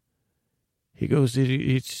china." He goes,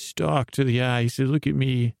 it's stark to the eye. He said, "Look at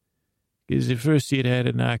me." Because at first he had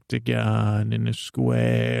an octagon and a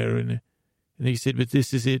square. And he said, "But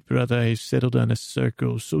this is it, brother. I've settled on a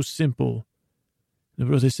circle. So simple." The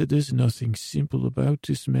brother said, "There's nothing simple about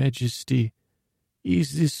this, Majesty.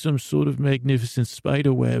 Is this some sort of magnificent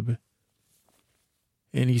spider web?"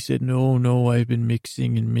 And he said, No, I've been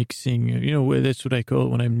mixing. That's what I call it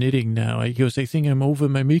when I'm knitting now. He goes, "I think I'm over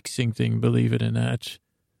my mixing thing, believe it or not."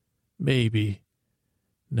 Maybe.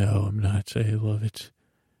 No, I'm not. I love it.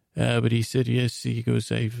 But he said, "Yes." He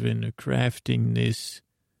goes, "I've been crafting this."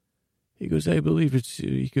 He goes, "I believe it's,"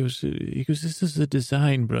 he goes, "This is a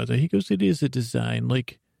design, brother." He goes, "It is a design.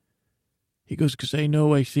 He goes, "Because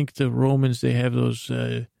I think the Romans, they have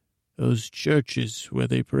those churches where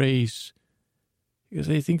they praise." Because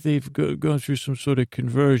I think they've gone through some sort of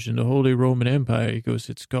conversion, the Holy Roman Empire, he goes,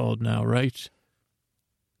 it's called now, right?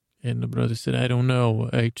 And the brother said, "I don't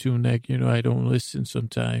know. I tune that, I don't listen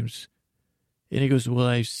sometimes." And he goes, "Well,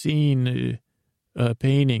 I've seen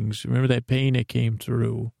paintings. Remember that painter came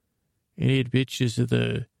through? And he had pictures of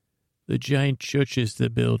the giant churches they're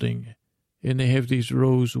building. And they have these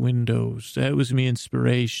rose windows. That was my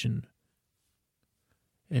inspiration."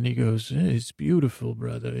 And he goes, "It's beautiful,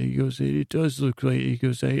 brother." He goes, "It does look like," he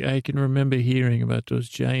goes, I can remember hearing about those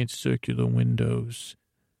giant circular windows.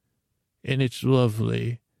 And it's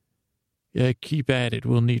lovely. Yeah, keep at it.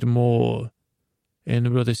 We'll need more." And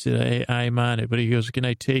the brother said, I'm on it. But he goes, "Can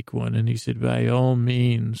I take one?" And he said, "By all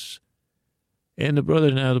means." And the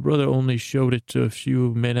brother only showed it to a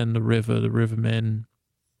few men on the rivermen.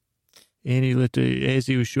 And he as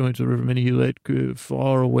he was showing it to the rivermen, he let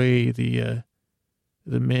far away the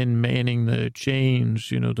men manning the chains,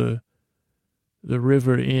 the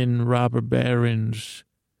river inn robber barons,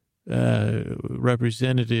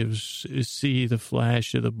 representatives see the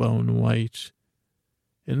flash of the bone white.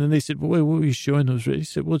 And then they said, "Boy, what were you showing those?" He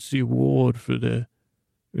said, "What's the award for the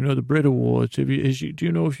Brit Awards? Do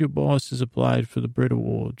you know if your boss has applied for the Brit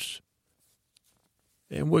Awards?"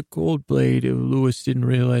 And what Goldblade, Lewis didn't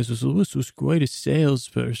realize was Lewis was quite a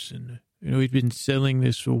salesperson. He'd been selling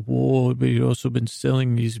this award, but he'd also been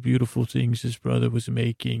selling these beautiful things his brother was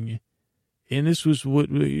making. And this was what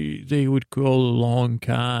they would call a long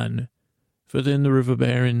con. For then the river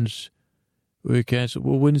barons were canceled.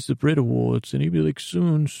 "Well, when's the Brit Awards?" And he'd be like,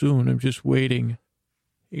 soon, I'm just waiting.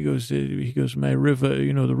 He goes, "My river,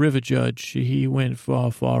 the river judge, he went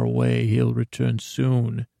far, far away. He'll return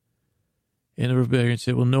soon." And the river baron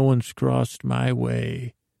said, "Well, no one's crossed my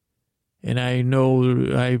way. And I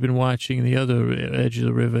know I've been watching the other edge of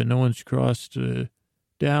the river. No one's crossed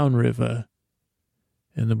downriver."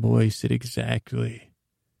 And the boy said, "Exactly."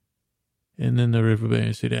 And then the river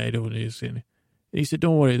baron said, "I don't listen." And he said,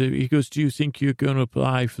 "Don't worry." He goes, "Do you think you're going to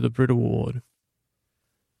apply for the Brit Award?"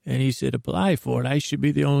 And he said, "Apply for it? I should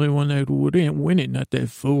be the only one that would win it, not that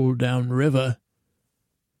fool downriver."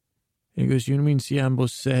 And he goes, "You mean Siambo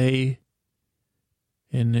say?"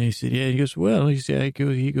 And they said, "Yeah." He goes, "Well," he said,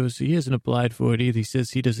 he goes, "He hasn't applied for it either. He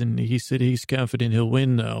says he doesn't, he said he's confident he'll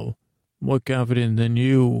win, though. More confident than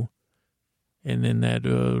you." And then that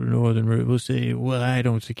northern river will say, "Well, I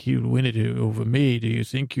don't think he would win it over me. Do you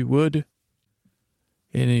think you would?"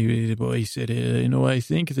 And the boy said, I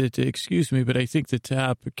think that, excuse me, but I think the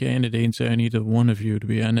top candidates aren't either one of you, to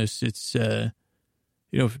be honest. It's, top,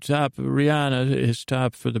 Rihanna is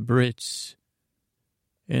top for the Brits.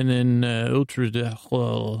 And then Ultra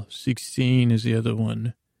 16 is the other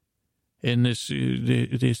one. And this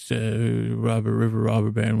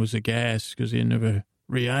robber baron was aghast because he never,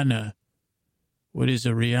 Rihanna. what is a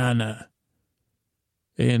Rihanna?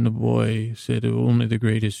 And the boy said, only the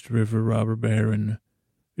greatest river robber baron.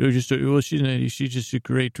 She's just a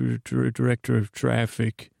great director of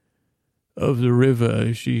traffic of the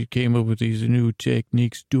river. She came up with these new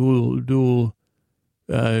techniques, dual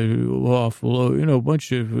lawful, a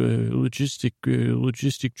bunch of logistic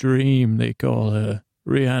dream, they call her,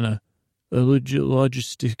 Rihanna, a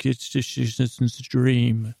logistic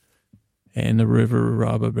dream. And the river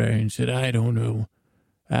robber baron said, I don't know.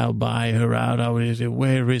 I'll buy her out.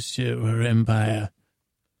 Where is her empire?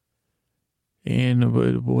 And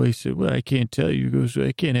the boy said, well, I can't tell you. He goes,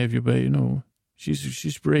 I can't have you, but,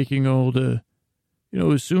 she's breaking all the,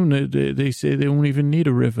 soon they say they won't even need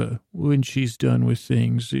a river when she's done with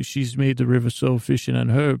things. She's made the river so efficient on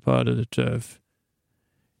her part of the turf.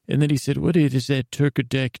 And then he said, what is that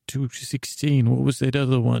Turkadek 216? What was that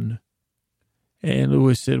other one? And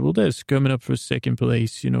Lewis said, well, that's coming up for second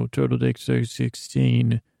place. Turtle Deck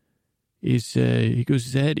 216 is, he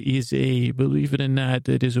goes, that is believe it or not,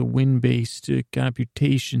 that is a wind-based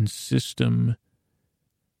computation system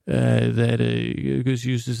that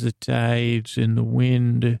uses the tides and the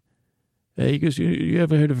wind. He goes, you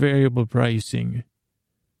ever heard of variable pricing?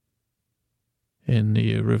 And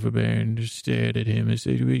the river baron just stared at him and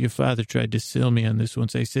said, well, your father tried to sell me on this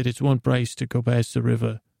once. I said, it's one price to go past the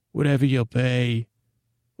river. Whatever you'll pay,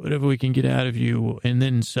 whatever we can get out of you, and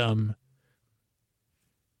then some.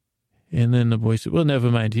 And then the boy said, well,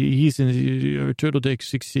 never mind. He's in Turtle Deck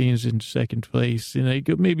 16 is in second place. And I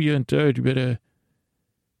go, maybe you're in third. You better,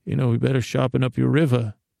 we better sharpen up your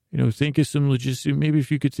river. Think of some maybe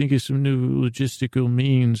if you could think of some new logistical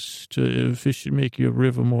means to make your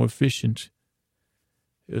river more efficient.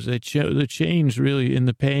 Because the change really in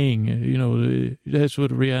the paying, that's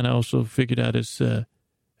what Rihanna also figured out is,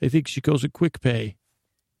 I think she calls it quick pay.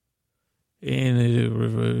 And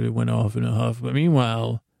it went off in a huff. But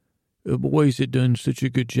meanwhile, the boys had done such a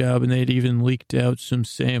good job, and they had even leaked out some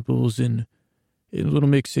samples, and Little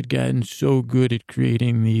Mix had gotten so good at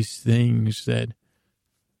creating these things that,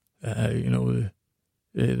 that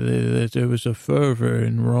there was a fervor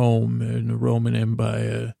in Rome, in the Roman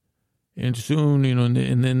Empire. And soon, and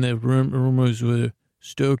then the rumors were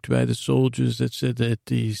stoked by the soldiers that said that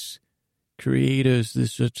these creators,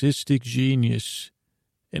 this artistic genius,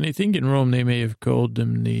 and I think in Rome they may have called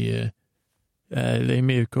them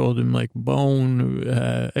like bone,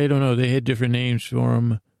 I don't know, they had different names for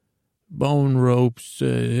them, bone ropes,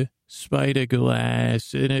 spider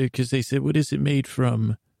glass, because they said, what is it made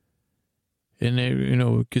from? And they,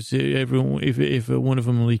 because everyone, if one of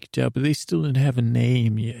them leaked out, but they still didn't have a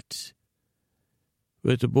name yet.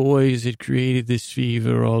 But the boys had created this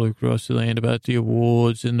fever all across the land about the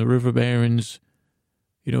awards, and the river barons,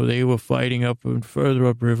 they were fighting up and further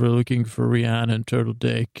upriver looking for Rihanna and Turtle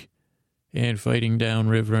Deck and fighting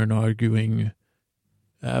downriver and arguing.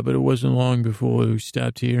 But it wasn't long before we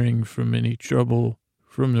stopped hearing from any trouble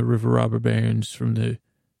from the river robber barons from the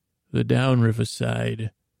downriver side.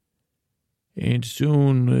 And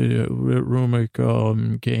soon a rumor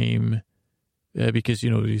came, because,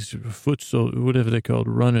 these whatever they're called,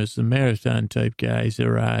 runners, the marathon type guys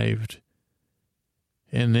arrived.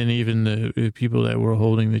 And then even the people that were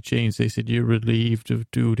holding the chains, they said, you're relieved of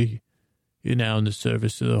duty. You're now in the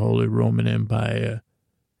service of the Holy Roman Empire.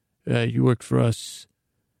 You worked for us.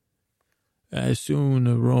 Soon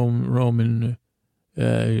a Roman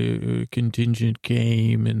contingent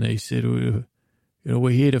came, and they said,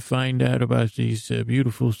 we're here to find out about these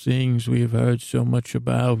beautiful things we have heard so much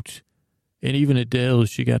about. And even Adele,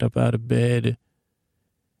 she got up out of bed.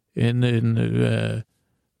 And then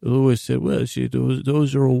Lewis said, well,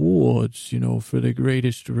 those are awards, for the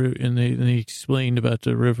greatest. And they explained about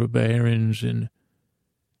the river barons. And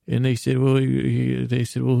they said, well,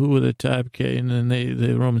 who are the top? And then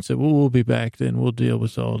the Romans said, well, we'll be back then. We'll deal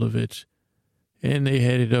with all of it. And they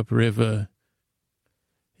headed upriver.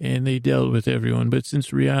 And they dealt with everyone. But since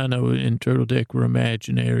Rihanna and Turtle Deck were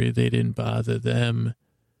imaginary, they didn't bother them.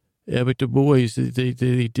 But the boys, they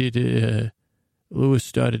did, Lewis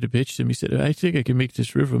started to pitch them. He said, I think I can make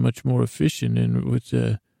this river much more efficient. And with,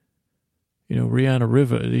 Rihanna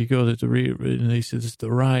River, he goes, and they said, this is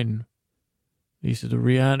the Rhine. He said, the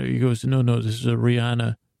Rihanna, he goes, no, this is a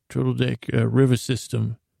Rihanna Turtle Deck river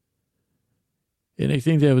system. And I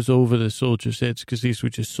think that was over the soldiers' heads because these were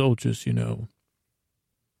just soldiers,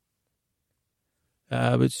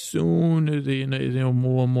 But soon,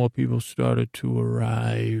 more and more people started to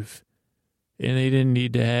arrive, and they didn't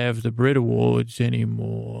need to have the Brit Awards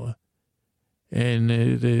anymore. And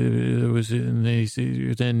then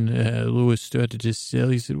Lewis started to sell.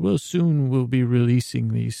 He said, well, soon we'll be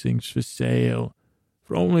releasing these things for sale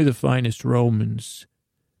for only the finest Romans.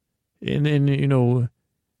 And then, the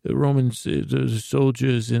Romans, the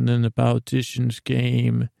soldiers and then the politicians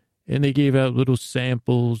came and they gave out little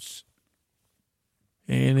samples.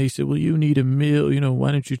 And they said, well, you need a mill,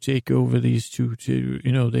 why don't you take over these two,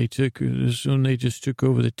 they just took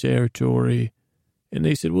over the territory. And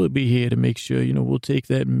they said, we'll be here to make sure, we'll take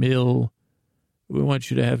that mill. We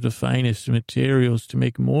want you to have the finest materials to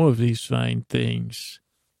make more of these fine things.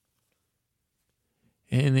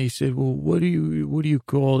 And they said, well, what do you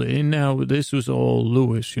call it? And now this was all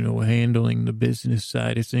Lewis, handling the business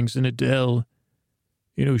side of things. And Adele,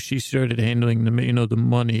 she started handling the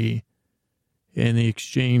money and the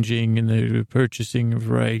exchanging and the purchasing of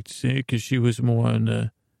rights, because she was more on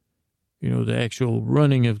the, the actual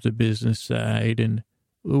running of the business side. And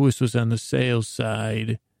Lewis was on the sales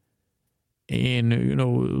side. And,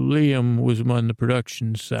 Liam was on the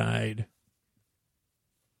production side.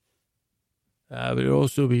 But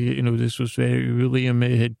also, this was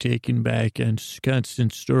Liam had taken back and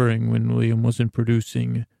constant stirring when Liam wasn't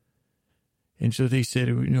producing. And so they said,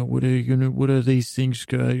 what are these things?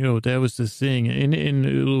 That was the thing. And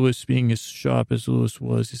Lewis, being as sharp as Lewis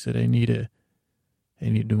was, he said, I need to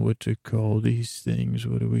know what to call these things.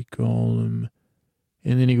 What do we call them?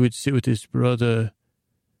 And then he would sit with his brother.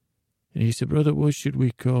 And he said, brother, what should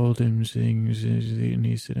we call them things? And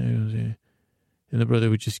he said, and the brother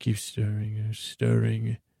would just keep stirring. And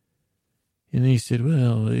then he said,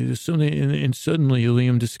 well, something, and suddenly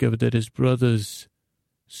Liam discovered that his brother's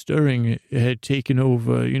stirring had taken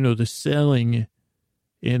over, the selling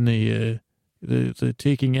and the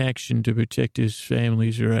taking action to protect his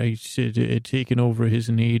family's rights. It had taken over his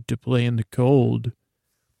need to play in the cold.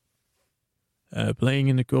 Playing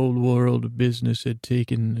in the cold world of business had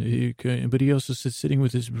taken, but he also said sitting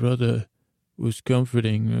with his brother was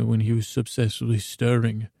comforting when he was obsessively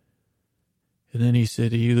stirring. And then he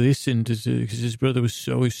said he listened because his brother was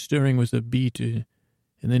always stirring with a beat. And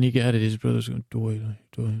then he got it. His brother was going, doily,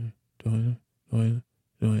 doily, doily, doily,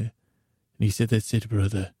 doily. And he said, that's it,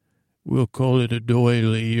 brother. We'll call it a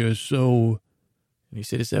doily. You're so... And he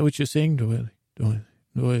said, is that what you're saying? Doily, doily,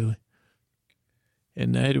 doily.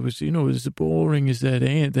 And that was, as boring as that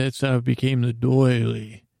ant, that's how it became the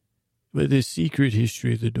doily. But the secret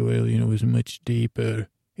history of the doily, was much deeper.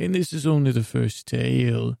 And this is only the first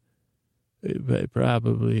tale, but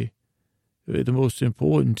probably the most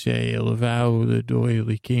important tale of how the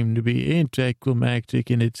doily came to be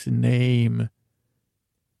anticlimactic in its name.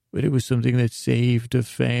 But it was something that saved a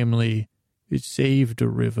family. It saved a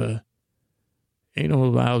river.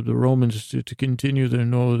 Allowed the Romans to continue their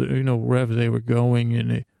wherever they were going,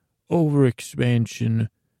 and the overexpansion,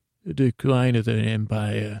 the decline of their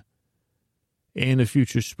empire, and the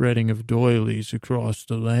future spreading of doilies across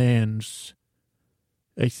the lands.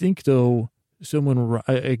 I think, though,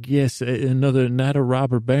 I guess another, not a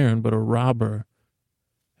robber baron, but a robber,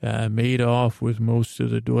 made off with most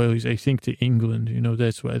of the doilies, I think, to England.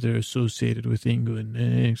 That's why they're associated with England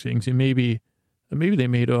and things. And maybe they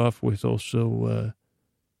made off with also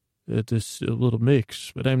this little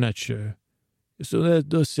mix, but I'm not sure. So that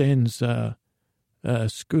thus ends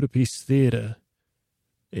Scudapiece Theater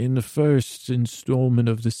in the first installment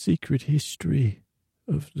of the secret history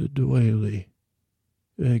of the doily.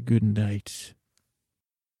 Good night.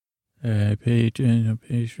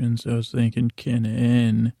 Patrons, I was thanking Ken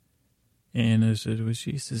N. And I said, well,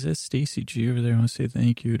 she says, that's Stacy G over there. I want to say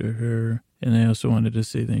thank you to her. And I also wanted to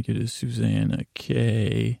say thank you to Susanna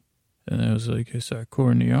K. And I was like, I saw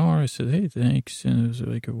Courtney R. I said, hey, thanks. And it was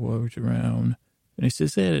like a walked around. And he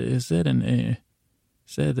says, that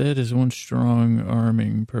is one strong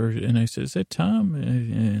arming person. And I said, is that Tom?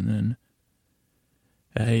 And then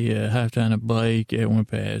I hopped on a bike. I went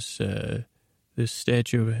past this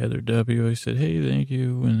statue of Heather W. I said, hey, thank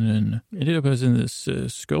you. And then ended up I was in this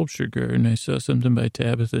sculpture garden. I saw something by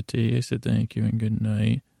Tabitha T. I said, thank you and good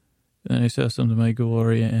night. Then I saw something by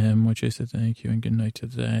Gloria M., which I said, thank you and good night to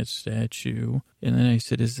that statue. And then I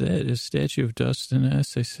said, is that a statue of Dustin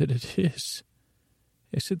S.? I said, it is.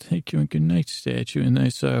 I said, thank you and good night, statue. And then I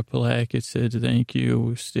saw a plaque. It said, thank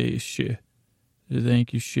you, Stacia.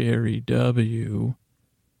 Thank you, Sherry W.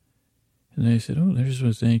 And I said, oh, there's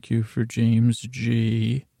one thank you for James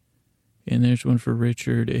G. And there's one for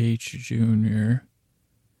Richard H. Jr.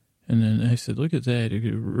 And then I said, look at that.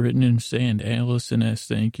 Written in sand, Allison S.,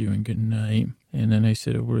 thank you and good night. And then I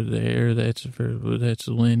said, over there, that's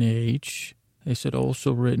Lynn H. I said,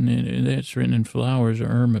 also written in, that's written in flowers,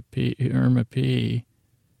 Irma P.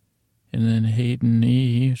 And then Hayden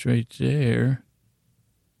E. is right there.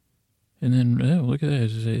 And then, oh, look at that.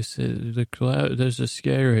 They said, there's a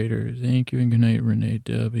sky writer. Thank you and good night, Renee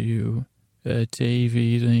W.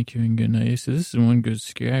 Tavy, thank you and good night. So this is one good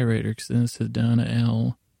skywriter because then it said Donna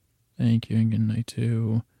L. Thank you and good night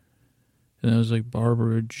too. And that was like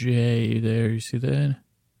Barbara J there. You see that?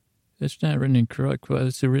 That's not written in correct.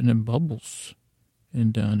 It's written in bubbles.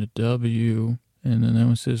 And Donna W. And then that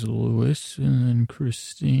one says Lewis. And then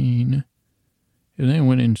Christine. And then I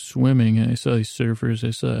went in swimming and I saw these surfers. I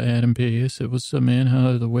saw Adam P. I said, what's up, man? How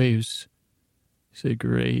are the waves? He said,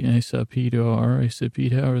 great. And I saw Pete R. I said,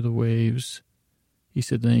 Pete, how are the waves? He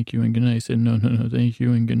said, thank you and good night. I said, no, thank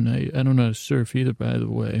you and good night. I don't know how to surf either, by the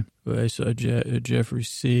way. But I saw Jeffrey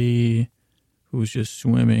C., who was just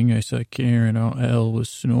swimming. I saw Karen L. was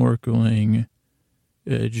snorkeling.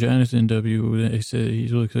 Jonathan W., I said, he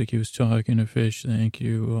looked like he was talking to fish. Thank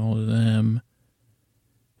you, all of them.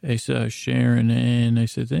 I saw Sharon N. I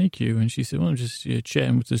said, thank you. And she said, well, I'm just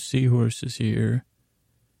chatting with the seahorses here.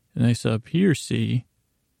 And I saw Piercy,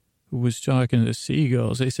 who was talking to the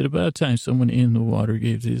seagulls. I said, about time someone in the water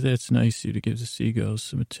gave these. That's nice of you to give the seagulls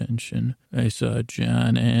some attention. I saw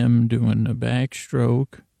John M. doing a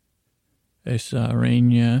backstroke. I saw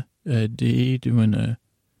Raina D. doing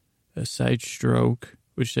a side stroke,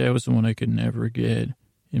 which that was the one I could never get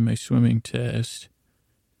in my swimming test.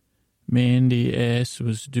 Mandy S.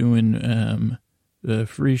 was doing the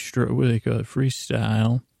free stroke, what do they call it,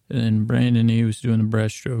 freestyle. And then Brandon E. was doing the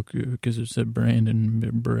breaststroke because it said Brandon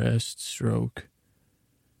breaststroke.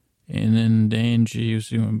 And then Dan G. was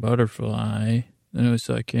doing butterfly. Then I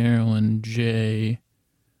saw Carolyn J.,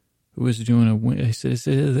 who was doing I said,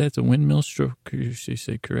 that's a windmill stroke. She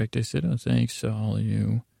said, correct. I said, oh, thanks to all of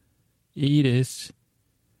you. Edith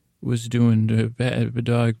was doing the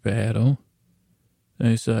dog battle.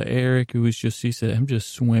 I saw Eric, who was he said, I'm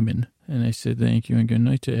just swimming. And I said, thank you and good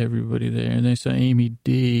night to everybody there. And I saw Amy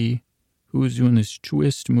D., who was doing this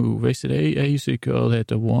twist move. I said, I used to call that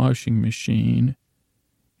the washing machine.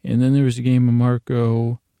 And then there was a game of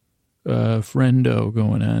Marco Friendo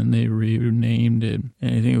going on. They renamed it.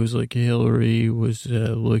 And I think it was like Hillary was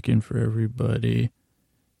looking for everybody.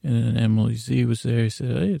 And then Emily Z. was there. I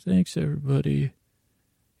said, hey, thanks, everybody.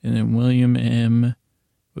 And then William M.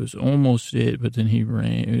 was almost it, but then he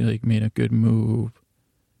made a good move.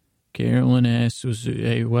 Carolyn S. was,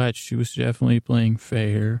 hey, watch, she was definitely playing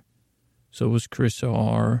fair. So was Chris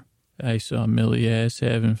R. I saw Millie S.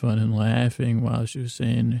 having fun and laughing while she was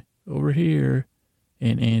saying, over here.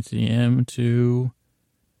 And Anthony M. too.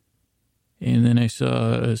 And then I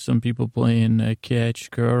saw some people playing catch,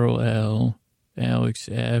 Carl L. Alex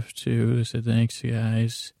F. too. I said, thanks,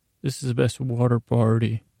 guys. This is the best water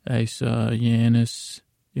party. I saw Janice.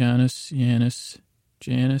 I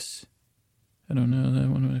don't know that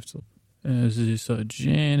one. I saw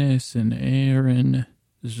Janice and Aaron,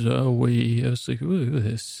 Zoe. I was like, look at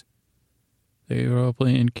this. They were all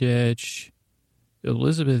playing catch.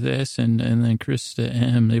 Elizabeth S. and then Krista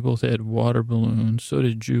M. They both had water balloons. So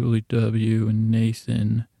did Julie W. and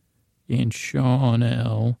Nathan and Sean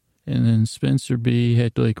L. And then Spencer B.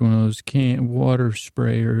 had like one of those water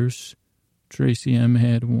sprayers. Tracy M.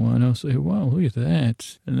 had one. I was like, wow, look at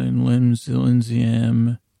that. And then Lindsay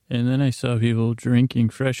M. And then I saw people drinking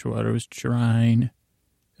fresh water. It was Trine.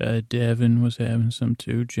 Devin was having some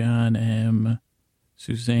too. John M.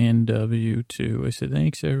 Suzanne W. too. I said,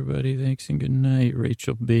 thanks, everybody. Thanks and good night.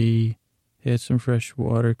 Rachel B. had some fresh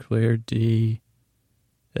water. Claire D.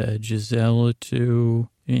 Gisela too.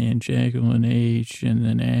 And Jacqueline H. And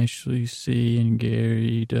then Ashley C. and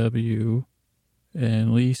Gary W.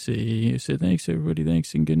 And Lisa E. I said, thanks, everybody.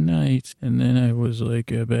 Thanks and good night. And then I was like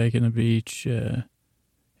back in the beach.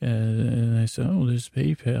 And I said, oh, there's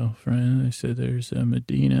PayPal, friend. I said, there's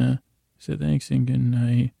Medina. I said, thanks and good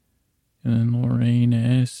night. And then Lorraine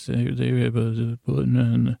S. They were able to put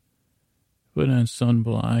on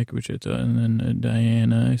sunblock, which I thought. And then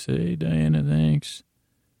Diana. I said, hey, Diana, thanks.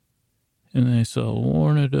 And then I saw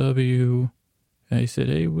Lorna W. I said,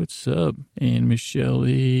 hey, what's up? And Michelle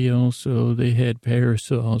E. also, they had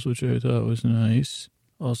parasols, which I thought was nice.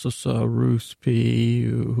 Also saw Ruth P.,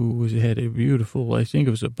 who had a beautiful, I think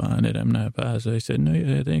it was a bonnet. I'm not positive. I said,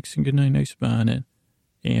 no, thanks and good night, nice bonnet.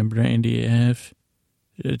 And Brandy F.,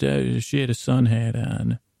 she had a sun hat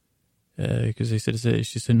on. Because she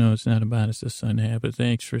said, no, it's not a bonnet, it's a sun hat, but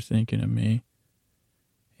thanks for thinking of me.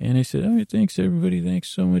 And I said, all right, thanks, everybody. Thanks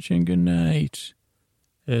so much and good night.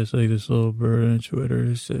 It's like this little bird on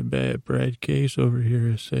Twitter said, Brad Case over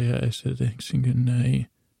here. I said, thanks and good night.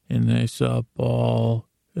 And then I saw Paul.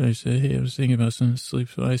 I said, hey, I was thinking about something to sleep.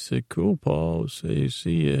 So I said, cool, Paul. Say,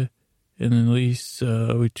 see ya. And then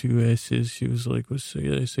Lisa with two S's, she was like, I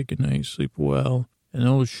said, good night, sleep well. And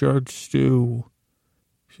old Shark Stew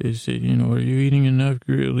She said, are you eating enough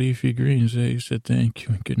leafy greens? I said, thank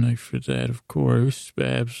you and good night for that, of course.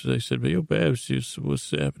 Babs, I said, but yo, Babs,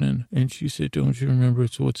 what's happening? And she said, don't you remember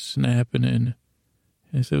it's what's snapping in?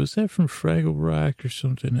 I said, was that from Fraggle Rock or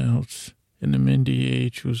something else? And the Mindy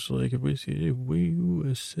H was like, I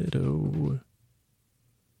said, oh.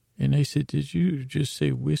 And I said, did you just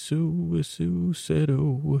say whistle, said,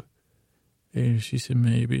 oh. And she said,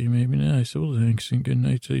 maybe not. I said, well, thanks and good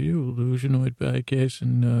night to you. Illusionoid Podcast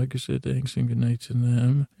and Nug. I said, thanks and good night to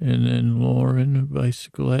them. And then Lauren,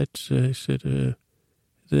 Bicyclette. I said,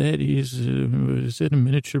 that is that a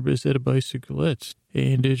miniature, but is that a bicyclette?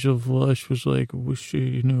 And Digital Flush was like, wish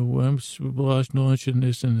I'm launching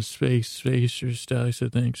this in the spacer style. I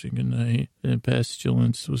said, thanks and good night. And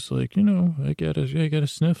Pestilence was like, I got a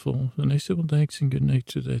sniffle. And I said, well, thanks and good night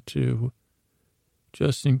to that too.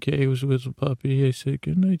 Justin K was with the puppy. I said,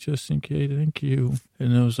 good night, Justin K. Thank you.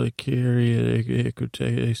 And I was like, Carrie,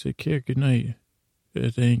 I said, Carrie, good night.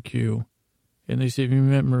 Thank you. And they said, you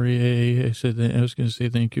met Maria. I said, I was going to say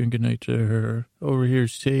thank you and good night to her. Over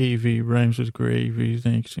here's Tavy, rhymes with gravy.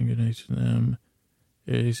 Thanks and good night to them.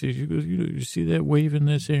 And he said, you see that waving?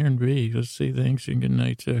 That's Aaron B. Let's say thanks and good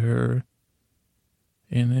night to her.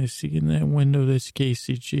 And I see in that window, that's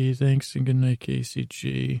KCG. Thanks and good night,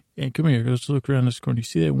 KCG. And come here, let's look around this corner. You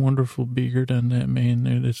see that wonderful beard on that man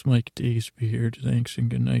there? That's Mike D's beard. Thanks and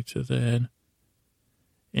good night to that.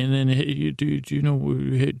 And then, hey, do you know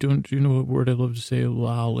what word I love to say?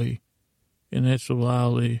 Lolly. And that's a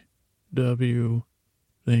Lolly. W.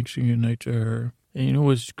 Thanks and good night to her. And you know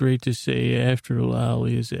what's great to say after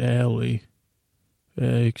Lolly is Allie.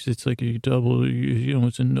 Because it's like a double,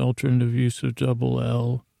 it's an alternative use of double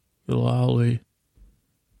L, the Lolly.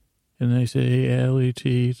 And they say, hey, Allie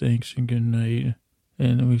T, thanks and good night.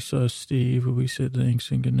 And then we saw Steve, we said thanks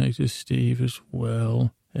and good night to Steve as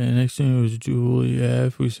well. And next thing it was Julie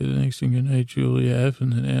F. We said thanks and good night, Julie F.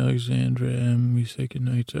 And then Alexandra M. We said good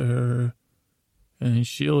night to her. And then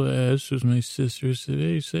Sheila S., was my sister, said,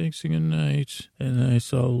 hey, thanks and good night. And then I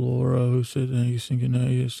saw Laura, who said thanks and good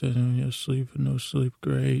night. I said, no sleep, no sleep,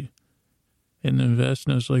 great. And then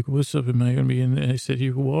Vesna was like, what's up, am I going to be in there? I said,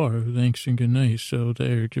 you are, thanks and good night. So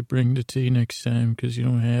there, to bring the tea next time, because you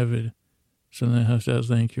don't have it. So then I said,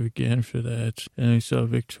 thank you again for that. And I saw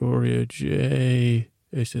Victoria J.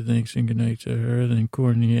 I said, thanks and good night to her. Then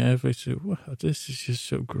Courtney F. I said, wow, this is just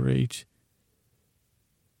so great.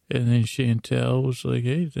 And then Chantel was like,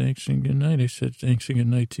 hey, thanks and good night. I said, thanks and good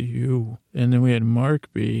night to you. And then we had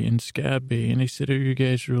Mark B. and Scott B. And I said, are you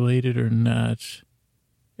guys related or not?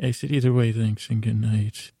 I said, either way, thanks and good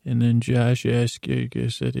night. And then Josh Askig, I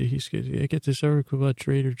said, I get this article about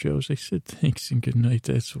Trader Joe's. I said, thanks and good night.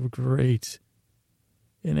 That's so great.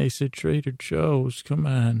 And I said, Trader Joe's, come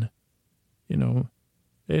on. I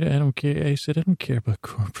don't care. I said, I don't care about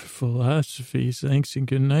corporate philosophies. Thanks and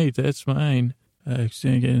good night. That's mine. I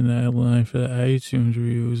accidentally get in that line for the iTunes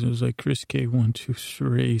reviews. It was like Chris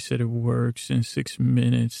K123 said it works in 6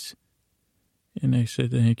 minutes. And I said,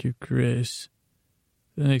 thank you, Chris.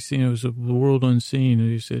 The next thing, it was a world unseen. And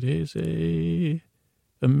he said, hey,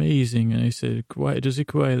 amazing. And I said, does it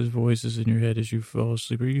quiet the voices in your head as you fall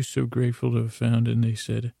asleep? Are you so grateful to have found it? And they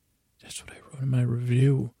said, that's what I wrote in my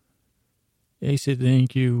review. I said,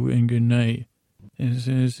 thank you and good night. And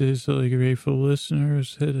it says, like, grateful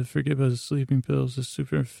listeners, had to forget about the sleeping pills. It's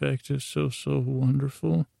super effective, so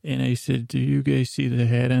wonderful. And I said, do you guys see the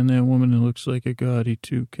hat on that woman? It looks like a gaudy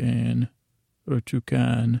toucan. Or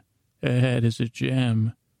toucan. That hat is a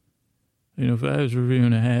gem. If I was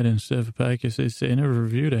reviewing a hat instead of a podcast, I'd say I never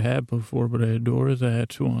reviewed a hat before, but I adore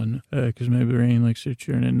that one. Because my brain likes to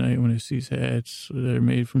churn at night when it sees hats that are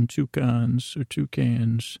made from toucans or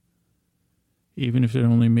toucans. Even if they're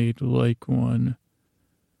only made like one.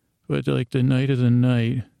 But like the night of the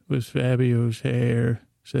night with Fabio's hair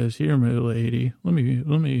says, here, my lady, let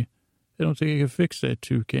me, I don't think I can fix that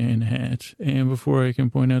toucan hat. And before I can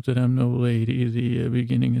point out that I'm no lady, the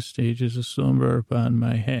beginning of stages of slumber upon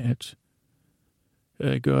my hat.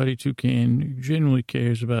 Gaudy Toucan genuinely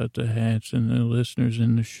cares about the hats and the listeners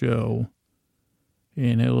in the show.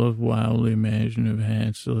 And I love wildly imaginative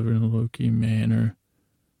hats delivered in a low-key manner.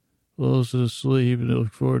 Lulls to sleep and I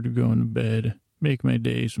look forward to going to bed. Make my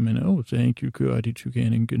days a minute. Oh, thank you, Gaudy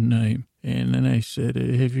Toucan, and good night. And then I said,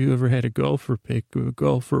 have you ever had a golfer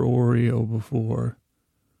Oreo before?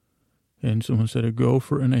 And someone said a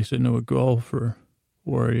gopher, and I said, no, a golfer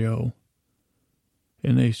Oreo.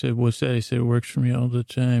 And they said, what's that? I said, it works for me all the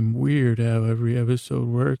time. Weird how every episode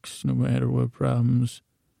works, no matter what problems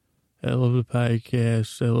I love the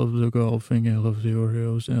podcast. I love the golfing. I love the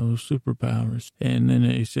Oreos. And I love superpowers. And then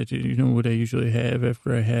I said, you know what I usually have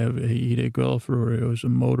after I eat a golf Oreo? A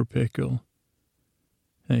motor pickle.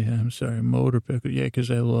 Hey, I'm sorry, motor pickle. Yeah, because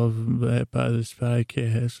I love that by this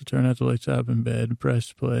podcast. Turn out the lights up in bed,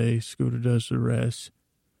 press play, Scooter does the rest.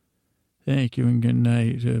 Thank you and good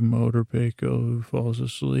night, motor pickle who falls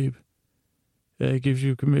asleep. It gives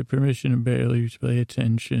you permission to barely pay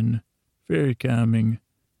attention. Very calming.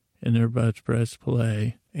 And they're about to press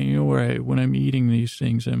play. And you know where when I'm eating these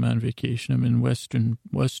things, I'm on vacation. I'm in Western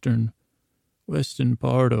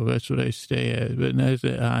Pardo. That's what I stay at. But that's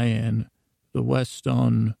the IN. The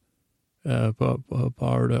Weston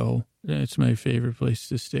Pardo. That's my favorite place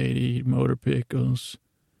to stay to eat motor pickles.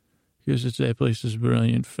 Because that place is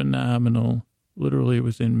brilliant, phenomenal. Literally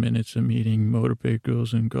within minutes I'm eating motor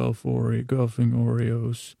pickles and golfing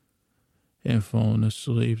Oreos and falling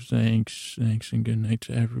asleep. Thanks and good night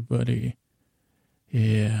to everybody.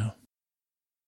 Yeah.